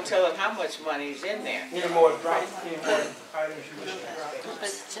 and no telling how much money's in there. Any more items you wish to drop?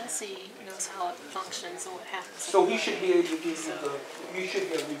 But Jesse knows how it functions and what happens. So he should be able to give you should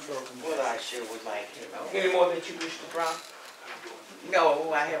get a referral from Well, him. I sure would like to know. Any more that you wish to drop?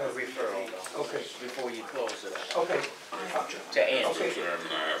 No, I have a referral though. Okay. Before you close it up. Okay. To answer. Mr. Chairman,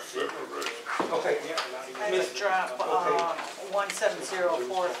 I have separation. Okay. I just drop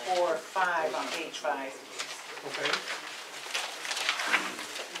 170445 on page 5. Okay.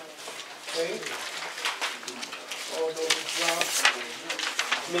 Okay. All those drops.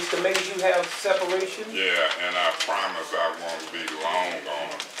 Mr. Mays, you have separation? Yeah, and I promise I won't be long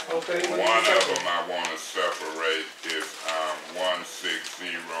on them. Okay. One of them I want to separate is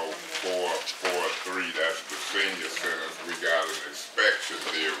 160443. That's the senior centers. We got an inspection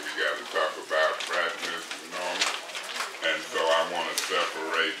deal we got to talk about, right, Mr. Norman? And so I want to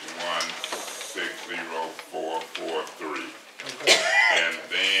separate 160443. And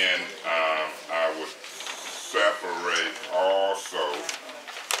then I would separate also,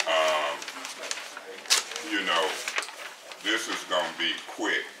 you know, this is going to be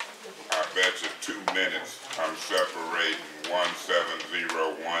quick. I bet you 2 minutes I'm separating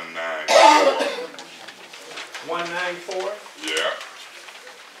 170194. 194? Yeah,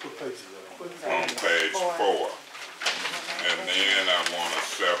 What page is that on page 4. And then I want to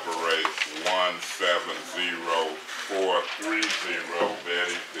separate 170430,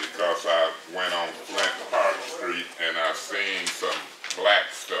 Betty, because I went on Flint Park Street and I seen some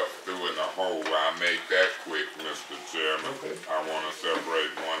black stuff through in the hole. I'll make that quick, Mr. Chairman. Okay. I want to separate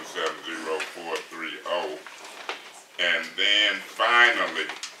 170430. And then finally,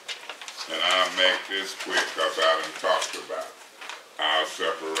 and I'll make this quick because I done talked about it, I'll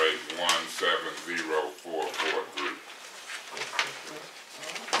separate 170443. I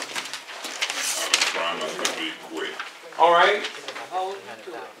promise to be quick. All right.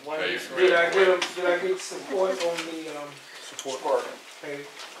 Did I get support on the support? Okay.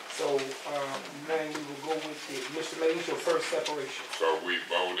 So then we will go with the Mr. Lane's your first separation. So we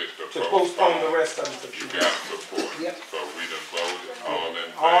voted to postpone the rest of them. You got support. Yep. So we done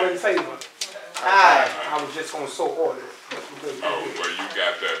voted All in favor? Aye. I was just gonna so order it. Oh, well, you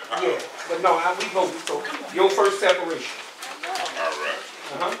got that power. Yeah, but no, we voted. So your first separation. All right.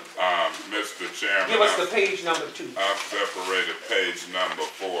 Mr. Chairman. Give us the page number 2. I've separated page number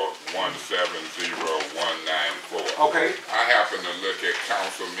 4, 170194. Okay. I happen to look at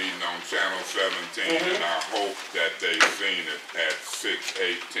council meeting on channel 17, and I hope that they've seen it at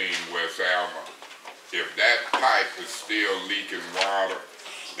 618 West Alma. If that pipe is still leaking water,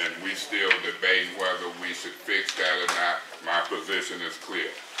 and we still debating whether we should fix that or not, my position is clear.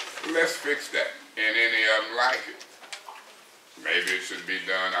 Let's fix that, and any of them like it. Maybe it should be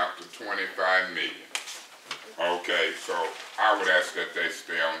done after 25 million. Okay, so I would ask that they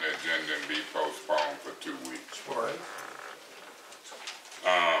stay on the agenda and be postponed for 2 weeks. All right.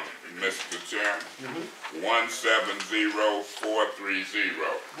 Mr. Chairman, 170430.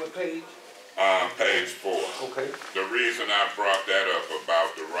 What page? Page 4. Okay. The reason I brought that up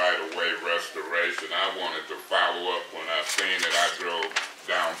about the right-of-way restoration, I wanted to follow up when I seen it. I drove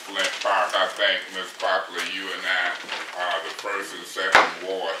down Flint Park. I think, Ms. Poplar, you and I are the first and second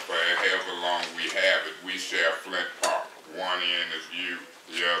ward for however long we have it. We share Flint Park. One end is you,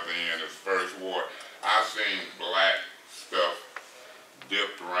 the other end is First Ward. I seen black stuff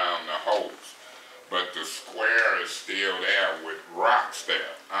dipped around the holes, but the square is still there with rocks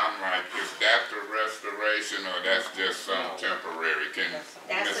there. I'm like, is that the restoration or that's just some temporary? Can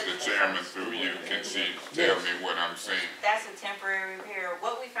Mr. Chairman, through you, can she tell me what I'm seeing? That's a temporary repair.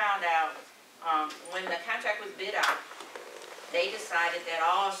 What we found out, when the contract was bid out, they decided that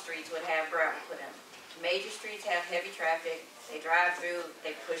all streets would have gravel put in. Major streets have heavy traffic, they drive through,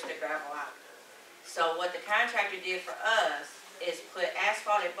 they push the gravel out. So what the contractor did for us is put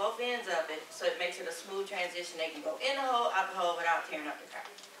asphalt at both ends of it, so it makes it a smooth transition. They can go in the hole, out the hole without tearing up the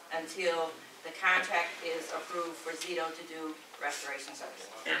gravel until the contract is approved for Zito to do restoration services.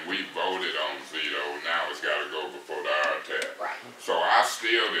 And we voted on Zito, now it's gotta go before the RTAP. Right. So I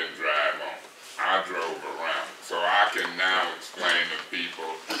still didn't drive on it. I drove around. So I can now explain to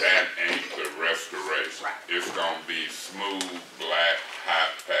people that ain't the restoration. Right. It's gonna be smooth, black,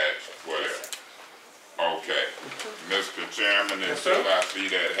 hot patch, whatever. Okay, Mr. Chairman, until I see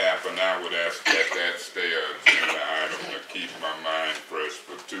that happen, I would ask that stay an agenda item to keep my mind fresh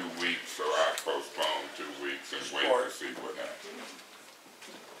for 2 weeks, so I postpone 2 weeks and wait to see what happens.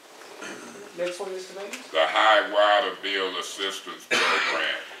 Next one, Mr. Mayor. The High Water Bill Assistance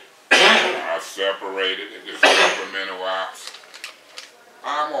Program. I separated it, it's governmental ops.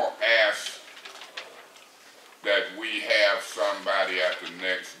 I'm gonna ask that we have somebody at the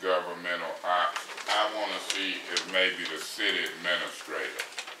next governmental ops. I want to see if maybe the city administrator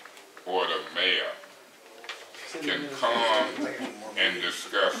or the mayor can come and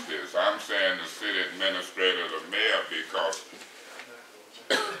discuss this. I'm saying the city administrator, the mayor, because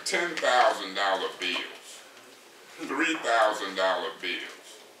 $10,000 bills, $3,000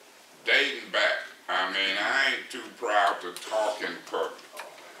 bills, dating back. I mean, I ain't too proud to talk in public.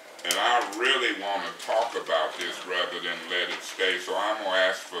 And I really want to talk about this rather than let it stay. So I'm going to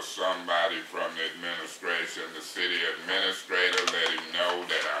ask for somebody from the administration, the city administrator, let him know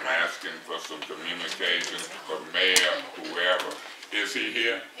that I'm asking for some communication, the mayor, whoever. Is he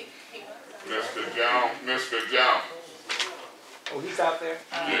here? Mr. Jones? Mr. Jones? Oh, he's out there?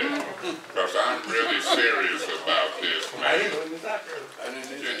 Yeah, because I'm really serious about this, man. I didn't know he was out there.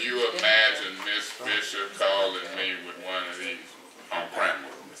 Can you imagine Miss Fisher calling me with one of these on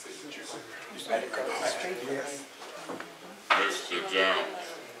camera? Mr. Jones,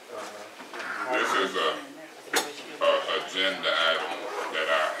 this is a agenda item that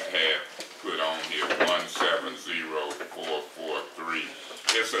I had put on here, 170443.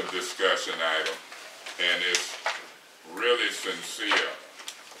 it's a discussion item, and it's really sincere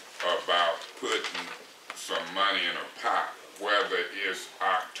about putting some money in a pot, whether it's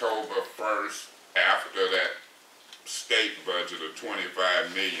October 1st after that state budget of 25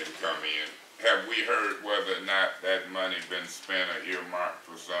 million come in. Have we heard whether or not that money been spent or earmarked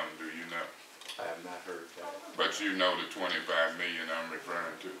for something, do you know? I have not heard that. But you know the 25 million I'm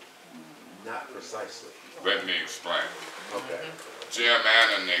referring to. Not precisely. Let me explain. Okay. Jim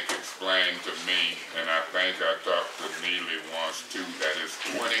Ananick explained to me, and I think I talked to Neely once too, that it's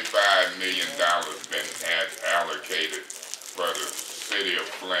 $25 million been allocated for the city of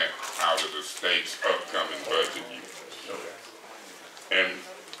Flint out of the state's upcoming budget year. Okay. And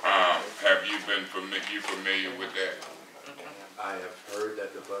have you been familiar with that? I have heard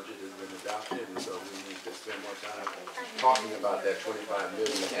that the budget has been adopted, and so we need to spend more time talking about that 25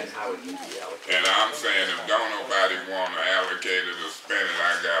 million and how it can be allocated. And I'm saying if don't nobody want to allocate it or spend it,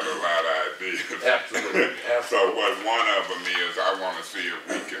 I got a lot of ideas. Absolutely. So what one of them is, I want to see if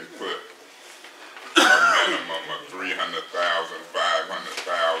we can put a minimum of 300,000, 500,000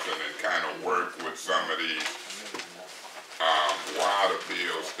 and kind of work with some of these water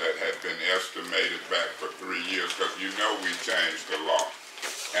bills that had been estimated back for 3 years, because you know we changed the law.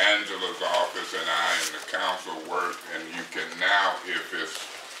 Angela's office and I and the council work, and you can now, if it's,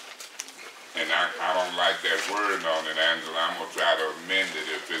 and I don't like that word on it, Angela, I'm going to try to amend it.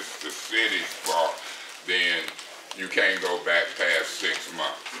 If it's the city's fault, then you can't go back past 6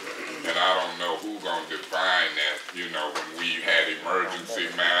 months. And I don't know who's going to define that, you know, when we had emergency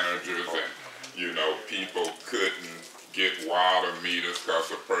managers and, you know, people couldn't get water meters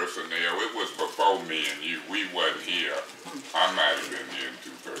because of personnel. It was before me and you. We wasn't here. I might have been here in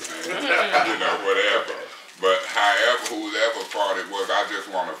 2013, you know, whatever. But however, whoever thought it was, I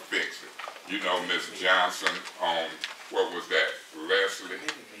just want to fix it. You know, Miss Johnson on, what was that, Leslie,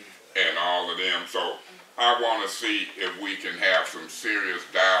 and all of them. So I want to see if we can have some serious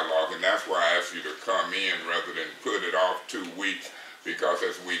dialogue, and that's why I asked you to come in rather than put it off 2 weeks, because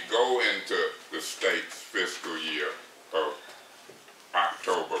as we go into the state's fiscal year of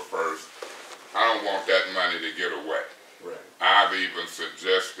October 1st, I don't want that money to get away. Right. I've even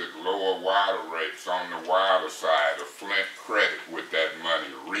suggested lower water rates on the water side, a Flint credit with that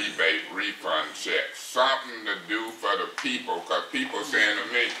money, rebate, refund checks, something to do for the people, because people saying to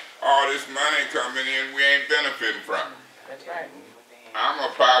me, all this money coming in, we ain't benefiting from it. That's right.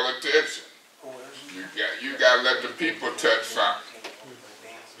 I'm a politician. You got to let the people touch something.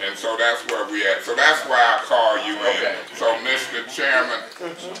 And so that's where we at. So that's why I call you in. So, Mr. Chairman,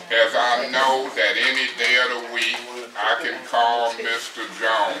 as I know that any day of the week, I can call Mr.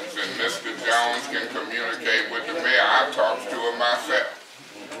 Jones, and Mr. Jones can communicate with the mayor. I talked to him myself.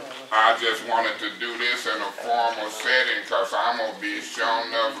 I just wanted to do this in a formal setting because I'm going to be showing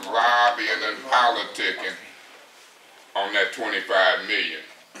up lobbying and politicking on that 25 million,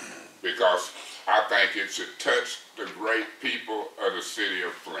 because I think it should touch the great people of the city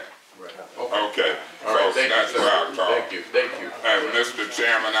of Flint. Right. Okay. All right. So that's why I called. Thank you. Thank you. And Mr.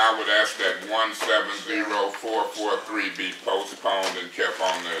 Chairman, I would ask that 170443 be postponed and kept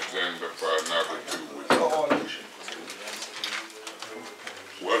on the agenda for another 2 weeks.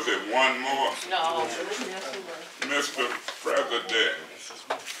 Was it one more? No. Mr. President,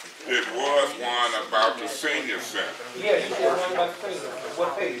 it was one about the senior center. Yeah, you said one about the senior.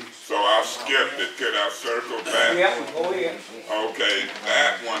 What page? So I skipped it. Could I circle back? Yeah, go ahead. Okay,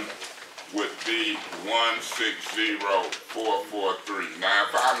 that one would be 160443. Now,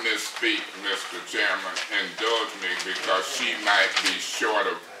 if I misspeak, Mr. Chairman, indulge me, because she might be short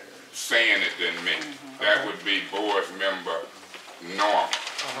of saying it than me. That would be board member Norma.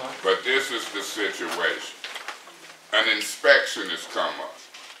 But this is the situation. An inspection has come up.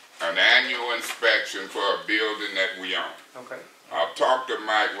 An annual inspection for a building that we own. Okay. I'll talk to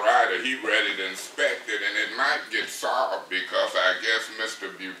Mike Ryder. He ready to inspect it, and it might get solved because I guess Mr.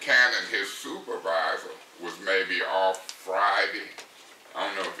 Buchanan, his supervisor, was maybe off Friday. I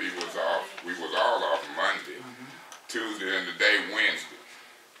don't know if he was off. We was all off Monday, Tuesday, and today Wednesday.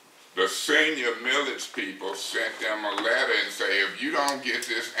 The senior millage people sent them a letter and say, if you don't get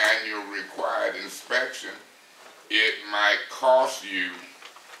this annual required inspection, it might cost you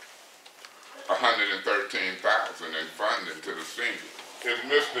 $113,000 in funding to the seniors. Is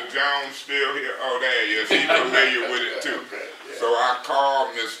Mr. Jones still here? Oh, there he is. He's familiar with it too. So I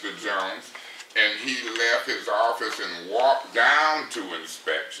called Mr. Jones, and he left his office and walked down to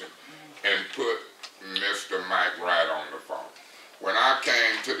inspection and put Mr. Mike Wright on the phone. When I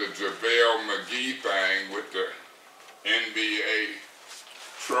came to the JaVale McGee thing with the NBA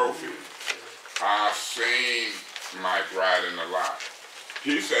trophy, I seen Mike Wright in the lot.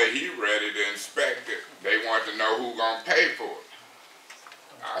 He said he ready to inspect it. They want to know who gonna pay for it.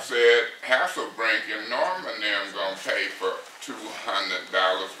 I said, Hasselbrink and Norman them gonna pay for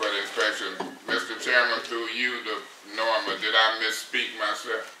 $200 for the inspection. Mr. Chairman, through you to Norma, did I misspeak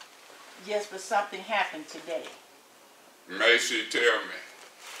myself? Yes, but something happened today. May she tell me?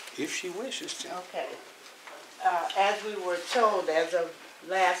 If she wishes to. Okay. As we were told as of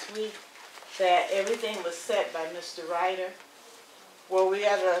last week, that everything was set by Mr. Ryder. Well, we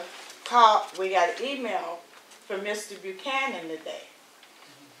got a call, we got an email from Mr. Buchanan today.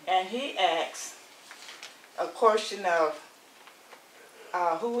 And he asked a question of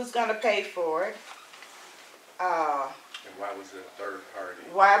who was going to pay for it. And why was there a third party?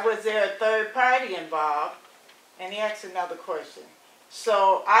 Why was there a third party involved? And he asked another question.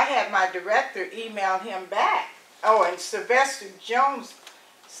 So I had my director email him back. Oh, and Sylvester Jones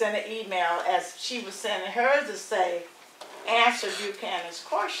sent an email as she was sending hers to say, answer Buchanan's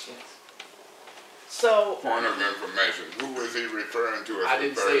questions. So, point of information, who was he referring to as I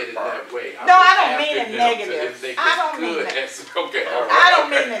didn't say it in that way. No, I don't mean it negative. I don't mean it. Okay, all right. I don't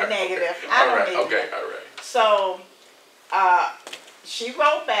mean it negative. I don't mean okay, it. all right. So, she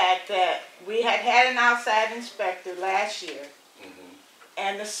wrote back that we had an outside inspector last year,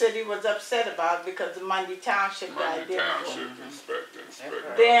 and the city was upset about it because the Mundy Township guy did it.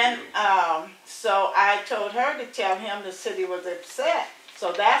 Then, so I told her to tell him the city was upset.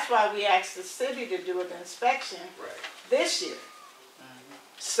 So that's why we asked the city to do an inspection this year.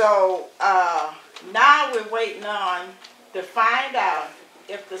 So now we're waiting on to find out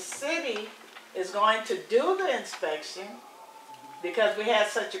if the city is going to do the inspection, because we had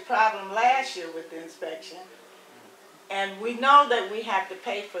such a problem last year with the inspection. And we know that we have to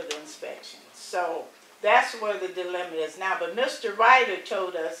pay for the inspection. So that's where the dilemma is now. But Mr. Ryder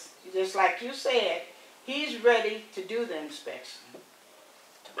told us, just like you said, he's ready to do the inspection.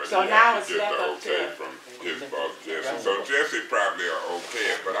 But so now it's left up to okay from his boss, Jesse. So Jesse probably will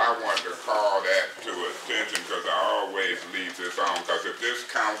okay it, but I want to call that to attention because I always leave this on. Because if this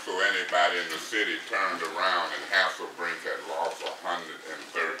council, anybody in the city turned around and Hasselbrink had lost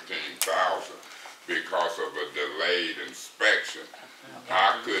 $113,000 because of a delayed inspection,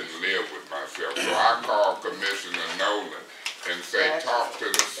 I couldn't live with myself. So I called Commissioner Nolan and say, talk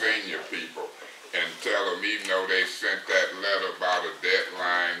to the senior people and tell them, even though they sent that letter about a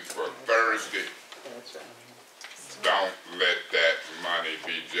deadline for Thursday, don't let that money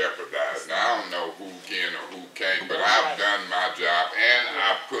be jeopardized. Now, I don't know who can or who can't, but I've done my job and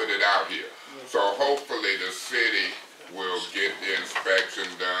I've put it out here. So hopefully the city will get the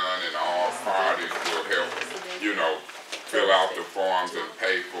inspection done and all parties will help, you know, fill out the forms and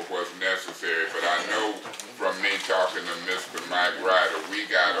pay for what's necessary. But I know from me talking to Mr. Mike Ryder, we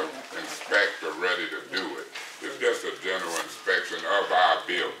got an inspector ready to do it. It's just a general inspection of our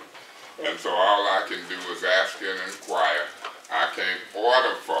building. And so all I can do is ask and inquire. I can't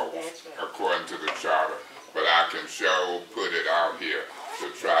order folks according to the charter, but I can put it out here to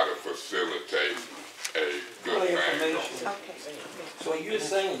try to facilitate a good thing. So you're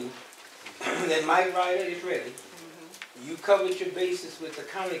saying that Mike Ryder is ready. You covered your bases with the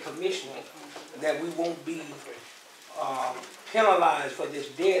county commissioner that we won't be penalized for this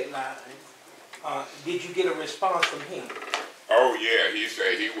deadline. Did you get a response from him? Oh yeah, he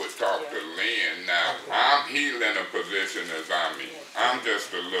said he would talk to Lynn. Now, he's in a position as I'm in. I'm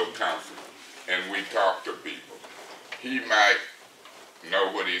just a little counselor, and we talk to people. He might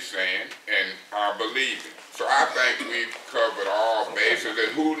know what he's saying, and I believe him. So I think we've covered all bases,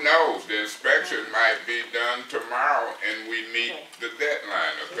 and who knows, the inspection might be done tomorrow, and we meet the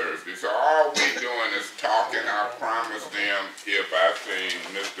deadline of Thursday. So all we're doing is talking. I promise them if I see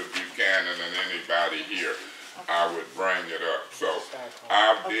Mr. Buchanan and anybody here, I would bring it up. So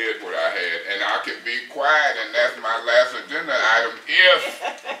I did what I had, and I can be quiet, and that's my last agenda item,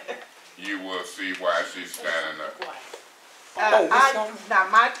 if you will see why she's standing up. Now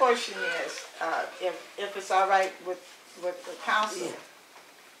my question is, if it's all right with the council,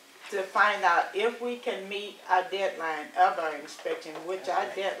 to find out if we can meet our deadline of our inspection, which our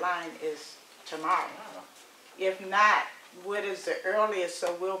deadline is tomorrow. If not, what is the earliest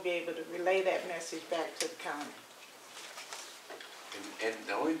so we'll be able to relay that message back to the county? And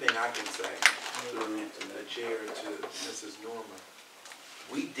the only thing I can say through the chair to Mrs. Norman,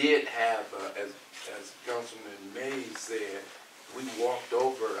 we did have, as Councilman Mays said,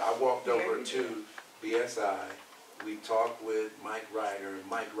 I walked over to BSI, we talked with Mike Ryder, and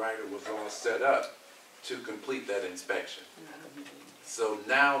Mike Ryder was all set up to complete that inspection. So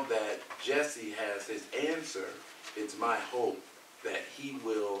now that Jesse has his answer, it's my hope that he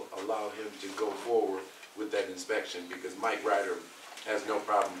will allow him to go forward with that inspection, because Mike Ryder has no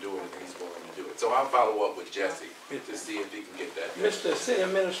problem doing it, and he's willing to do it. So I'll follow up with Jesse to see if he can get that done. Mr. City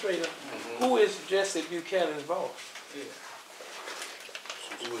Administrator, who is Jesse Buchanan's boss?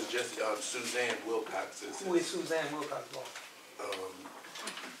 Who is Jesse? Suzanne Wilcox. Who is Suzanne Wilcox's boss?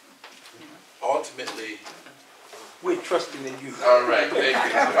 Ultimately, we're trusting in you. All right, thank you.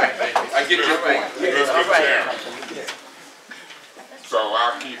 Thank you. I get your point. Mr. Chairman. So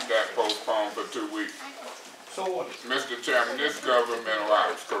I'll keep that postponed for 2 weeks. So what? Mr. Chairman, this governmental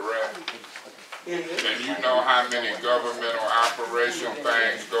ops, correct? And you know how many governmental operation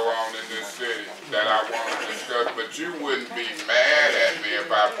things go on in this city that I want to discuss, but you wouldn't be mad at me if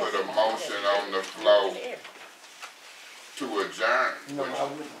I put a motion on the floor to adjourn. No, I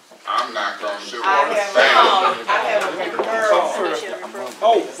wouldn't. I'm not going to do it. I have a referral.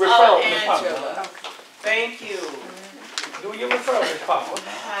 Oh, referral. Angela. Thank you. Do your referral, Ms. Papa.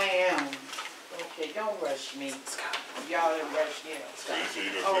 I am. Okay, don't rush me. Y'all didn't rush me.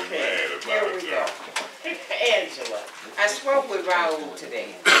 Okay, here we go. Angela, I spoke with Raul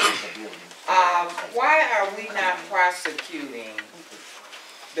today. Why are we not prosecuting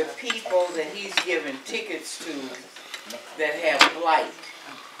the people that he's given tickets to that have blight?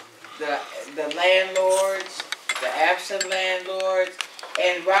 The landlords, the absent landlords,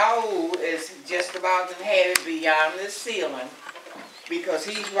 and Raul is just about to have it beyond the ceiling because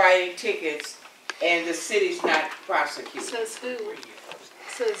he's writing tickets and the city's not prosecuting. Says who?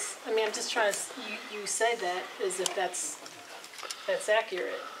 Says, I mean, I'm just trying to, you say that as if that's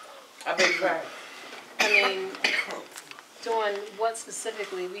accurate. I beg your pardon. I mean, doing what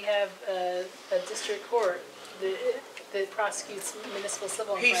specifically? We have a district court that prosecutes municipal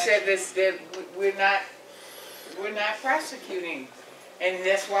civil He infractions. said that we're not prosecuting, and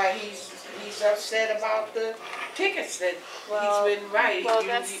that's why he's upset about the tickets that he's been writing. Well,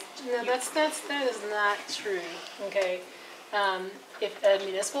 that is not true. Okay, if a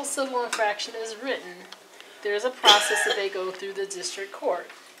municipal civil infraction is written, there's a process that they go through the district court.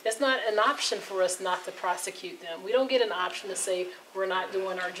 It's not an option for us not to prosecute them. We don't get an option to say we're not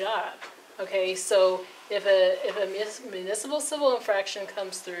doing our job. Okay, so if a municipal civil infraction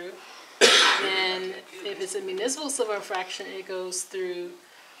comes through, then if it's a municipal civil infraction, it goes through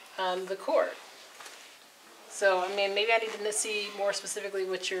the court. So, I mean, maybe I need to see more specifically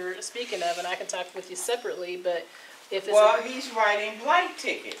what you're speaking of, and I can talk with you separately, but if it's he's writing blight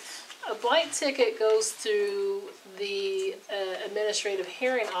tickets. A blight ticket goes through the administrative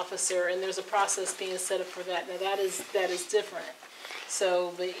hearing officer, and there's a process being set up for that. Now, that is different.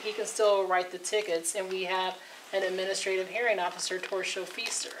 So, but he can still write the tickets, and we have an administrative hearing officer, Torshio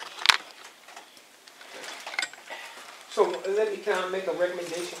Feaster. So can I make a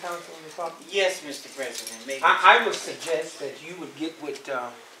recommendation, Councilman Papa? Yes, Mr. President. I would suggest that you would get with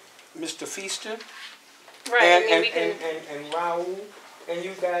Mr. Feaster, right? And Raul, and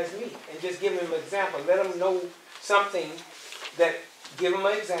you guys meet and just give him an example. Let him know something that give him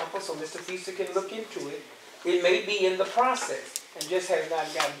an example so Mr. Feaster can look into it. It may be in the process and just has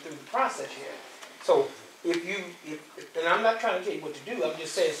not gotten through the process yet. So and I'm not trying to tell you what to do. I'm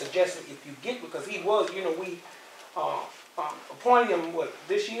just saying, suggesting if you get, because he was, we appointed him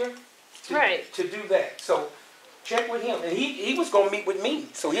this year to do that. So check with him, and he was going to meet with me,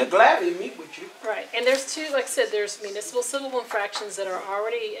 so he'll gladly meet with you. Right, and there's two, like I said, there's municipal civil infractions that are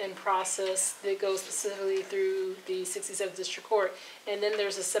already in process that go specifically through the 67th District Court, and then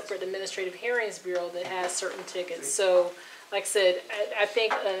there's a separate administrative hearings bureau that has certain tickets. So, like I said, I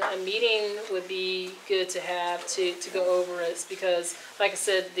think a meeting would be good to have to go over this, because, like I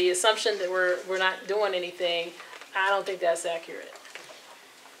said, the assumption that we're not doing anything, I don't think that's accurate.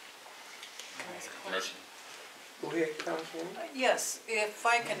 Go ahead, Councilwoman. Yes, if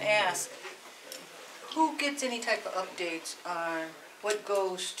I can ask, who gets any type of updates on what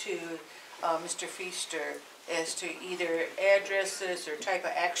goes to Mr. Feaster as to either addresses or type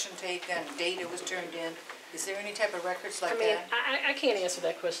of action taken, data was turned in? Is there any type of records like that? I can't answer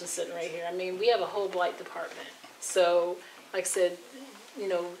that question sitting right here. I mean, we have a whole blight department. So, like I said,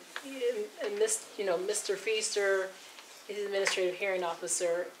 Mr. Feaster is an administrative hearing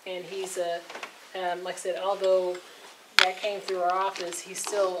officer, and he's like I said, although that came through our office, he's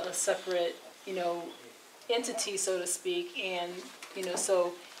still a separate, entity, so to speak, and,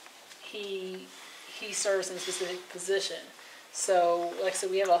 so he serves in a specific position. So, like I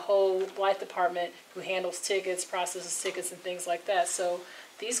said, we have a whole blight department who handles tickets, processes tickets, and things like that. So,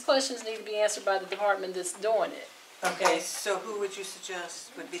 these questions need to be answered by the department that's doing it. Okay, so who would you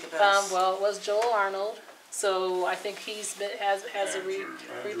suggest would be the best? Well, it was Joel Arnold, so I think has a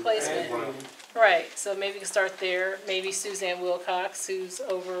replacement. Right, so maybe we can start there. Maybe Suzanne Wilcox, who's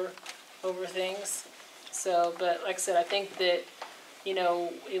over things. So, but like I said, I think that you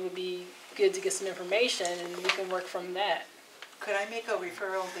know, it would be good to get some information and we can work from that. Could I make a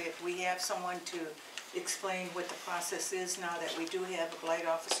referral that we have someone to explain what the process is now that we do have a blight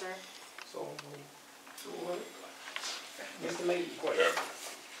officer? So what? Mr. Mayor, question.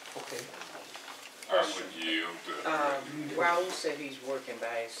 Okay. I would yield to. Raul said he's working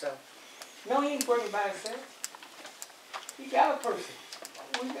by himself. No, he ain't working by himself. He got a person.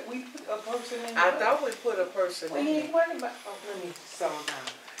 We put a person in. I thought we put a person Well, in. he ain't working by. Oh, let me settle down.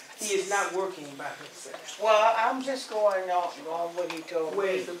 He is not working by himself. Well, I'm just going on what he told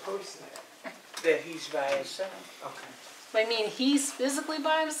Where's me. the person at? That he's by himself. Okay. I mean, he's physically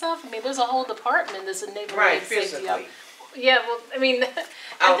by himself. I mean, there's a whole department that's a neighborhood Right, safety. physically. Yeah, well, I mean, Out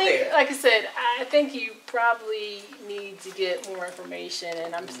I think, there. like I said, I think you probably need to get more information,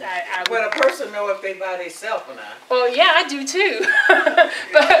 and I would, Well, a person know if they by themselves or not. well, yeah, I do too.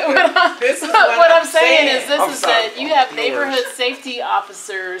 But This is what I'm saying is, I'm this is sorry. that you have neighborhood safety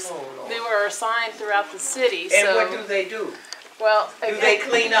officers who are assigned throughout the city. And So, what do they do? well, Do they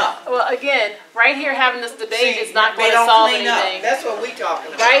clean up? Well, again, right here having this debate is not They going to don't solve clean anything. up. That's what we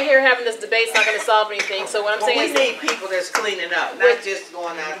talking about. Right here having this debate is not going to solve anything. So what I'm Well, saying we is, need people that's cleaning up, not just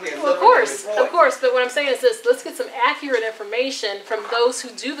going out there well, looking of course. But what I'm saying is this: let's get some accurate information from those who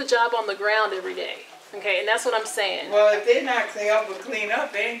do the job on the ground every day. Okay, and that's what I'm saying. Well, if they're not helping clean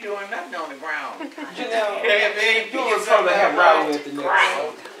up, they ain't doing nothing on the ground. You know, If they ain't you picking would probably something have up Raul off at the the next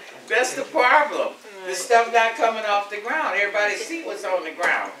ground. That's the problem. The stuff not coming off the ground. Everybody see what's on the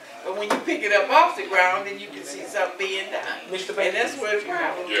ground. But when you pick it up off the ground, then you can see something being done. Mr. And that's where the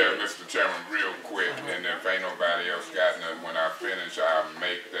problem is. Yeah, Mr. Chairman, real quick, and if ain't nobody else got nothing, when I finish, I'll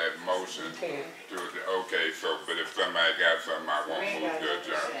make that motion to, okay, so, but if somebody got something, I won't move to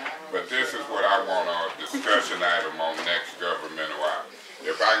adjourn. But this is what I want on a discussion item on next governmental hour.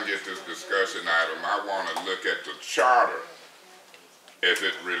 If I can get this discussion item, I want to look at the charter as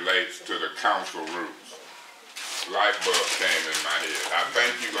it relates to the council rules. Light bulb came in my head. I think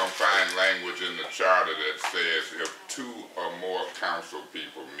you're going to find language in the charter that says if 2 or more council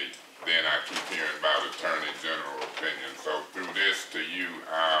people meet. Then I keep hearing about Attorney General opinion. So through this to you,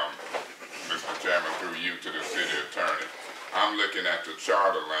 Mr. Chairman, through you to the city attorney, I'm looking at the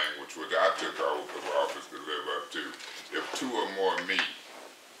charter language, which I took the oath of office to live up to. If 2 or more meet,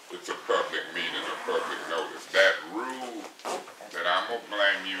 it's a public meeting, a public notice. That rule that I'm going to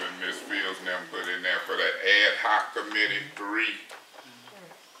blame you and Ms. Fields and them put in there for that ad hoc committee 3,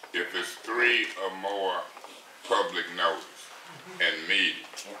 if it's 3 or more public notice and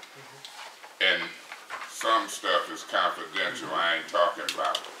meetings, and some stuff is confidential, I ain't talking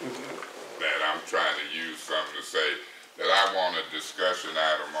about it, that I'm trying to use something to say that I want a discussion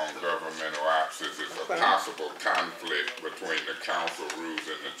item on governmental options is a possible conflict between the council rules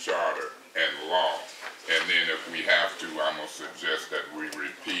and the charter and law. And then if we have to, I'm going to suggest that we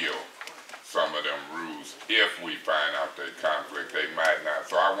repeal some of them rules. If we find out they conflict, they might not.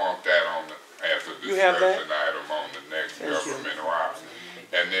 So I want that on as a discussion item on the next governmental option.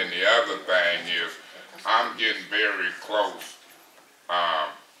 And then the other thing is, I'm getting very close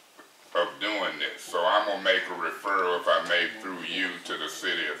of doing this. So I'm going to make a referral, if I may, through you to the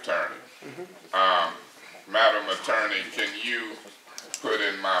city attorney. Madam Attorney, can you put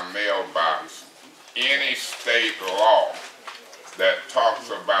in my mailbox any state law that talks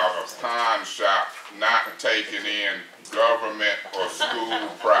about a pawn shop not taking in government or school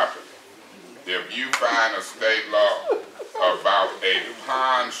property? If you find a state law about a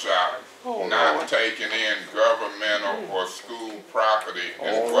pawn shop not taking in governmental or school property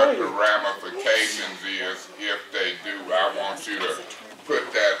and what the ramifications is if they do, I want you to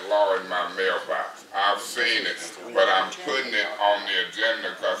put that law in my mailbox. I've seen it, but I'm putting it on the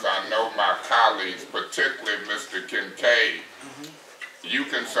agenda because I know my colleagues, particularly Mr. Kincaid, you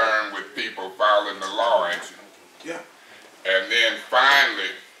concerned with people following the law, ain't you? Yeah. And then finally,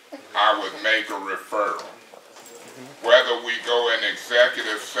 I would make a referral. Whether we go in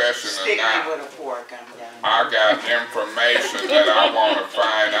executive session or not, with a fork, I'm done. I got information that I want to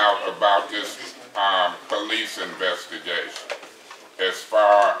find out about this police investigation. As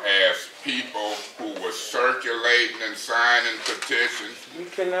far as people who were circulating and signing petitions. We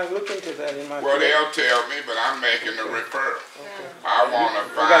cannot look into that in my. Well, they'll tell me, but I'm making a referral. Okay. I want to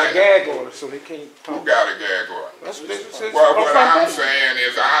find. We got a gag order, so they can't. Who got a gag order? Well, what I'm saying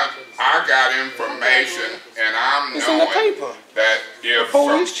is I got information and I'm it's in the knowing paper. that if The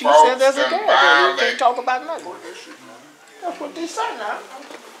police some chief said folks there's a can gag order. You violate, can't talk about nothing. That's what they say now.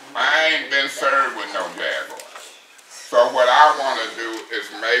 I ain't been served with no gag order. So what I want to do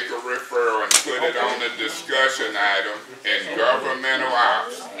is make a referral and put it on the discussion item in governmental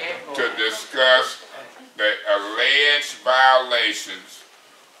ops to discuss the alleged violations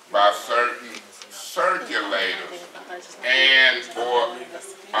by certain circulators and or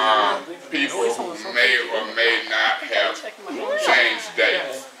people who may or may not have changed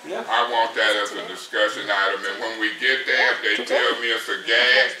dates. I want that as a discussion item, and when we get there, if they tell me it's a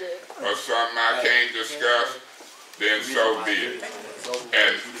gag or something I can't discuss, then so be it.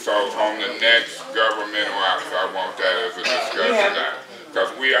 And so on the next governmental office, I want that as a discussion item.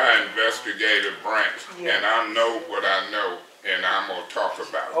 Because we are an investigative branch, and I know what I know, and I'm going to talk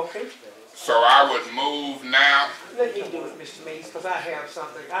about it. Okay. So I would move now. Let me do it, Mr. Mays, because I have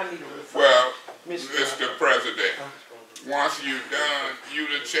something. I need to refer. Well, Mr. President, once you're done, you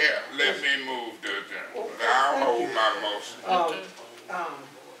the chair, let me move the agenda. I'll hold my motion.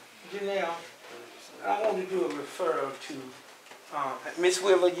 Janelle, I want to do a referral to Ms.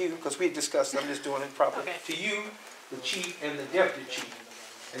 Wheeler, you, because we discussed, I'm just doing it properly. To you, the chief, and the deputy chief,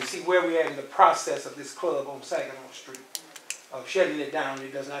 and see where we are in the process of this club on Saginaw Street. Of shutting it down.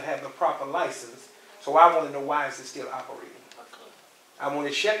 It does not have the proper license. So I want to know, why is it still operating? I want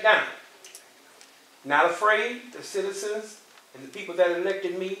it shut down. Not afraid. The citizens and the people that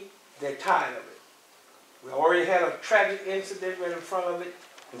elected me, they're tired of it. We already had a tragic incident right in front of it,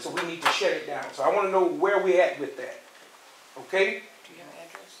 and so we need to shut it down. So I want to know where we're at with that. Okay? Do you have an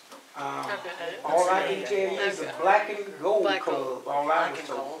address? All I can tell you is the Black and Gold Club. All I was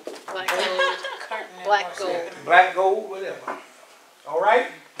told. Black gold. Black gold. Black gold, whatever. All right?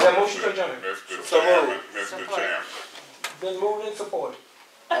 That motion to adjourn. Mr. Chairman, Mr. Chairman. Been moved and supported.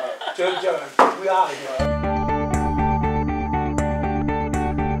 To adjourn. We out of here.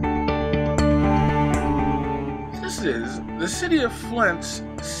 This is the City of Flint's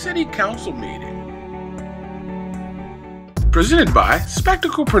City Council meeting. Presented by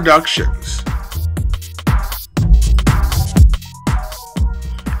Spectacle Productions.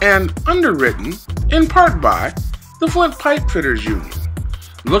 And underwritten in part by the Flint Pipe Fitters Union,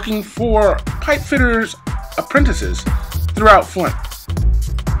 looking for pipe fitters apprentices throughout Flint.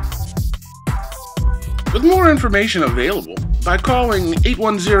 With more information available by calling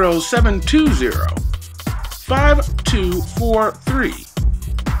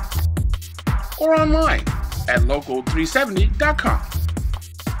 810-720-5243 or online at local370.com.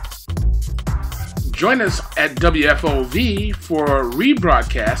 Join us at WFOV for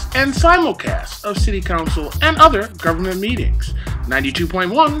rebroadcast and simulcast of City Council and other government meetings.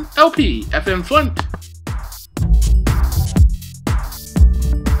 92.1 LP FM Flint.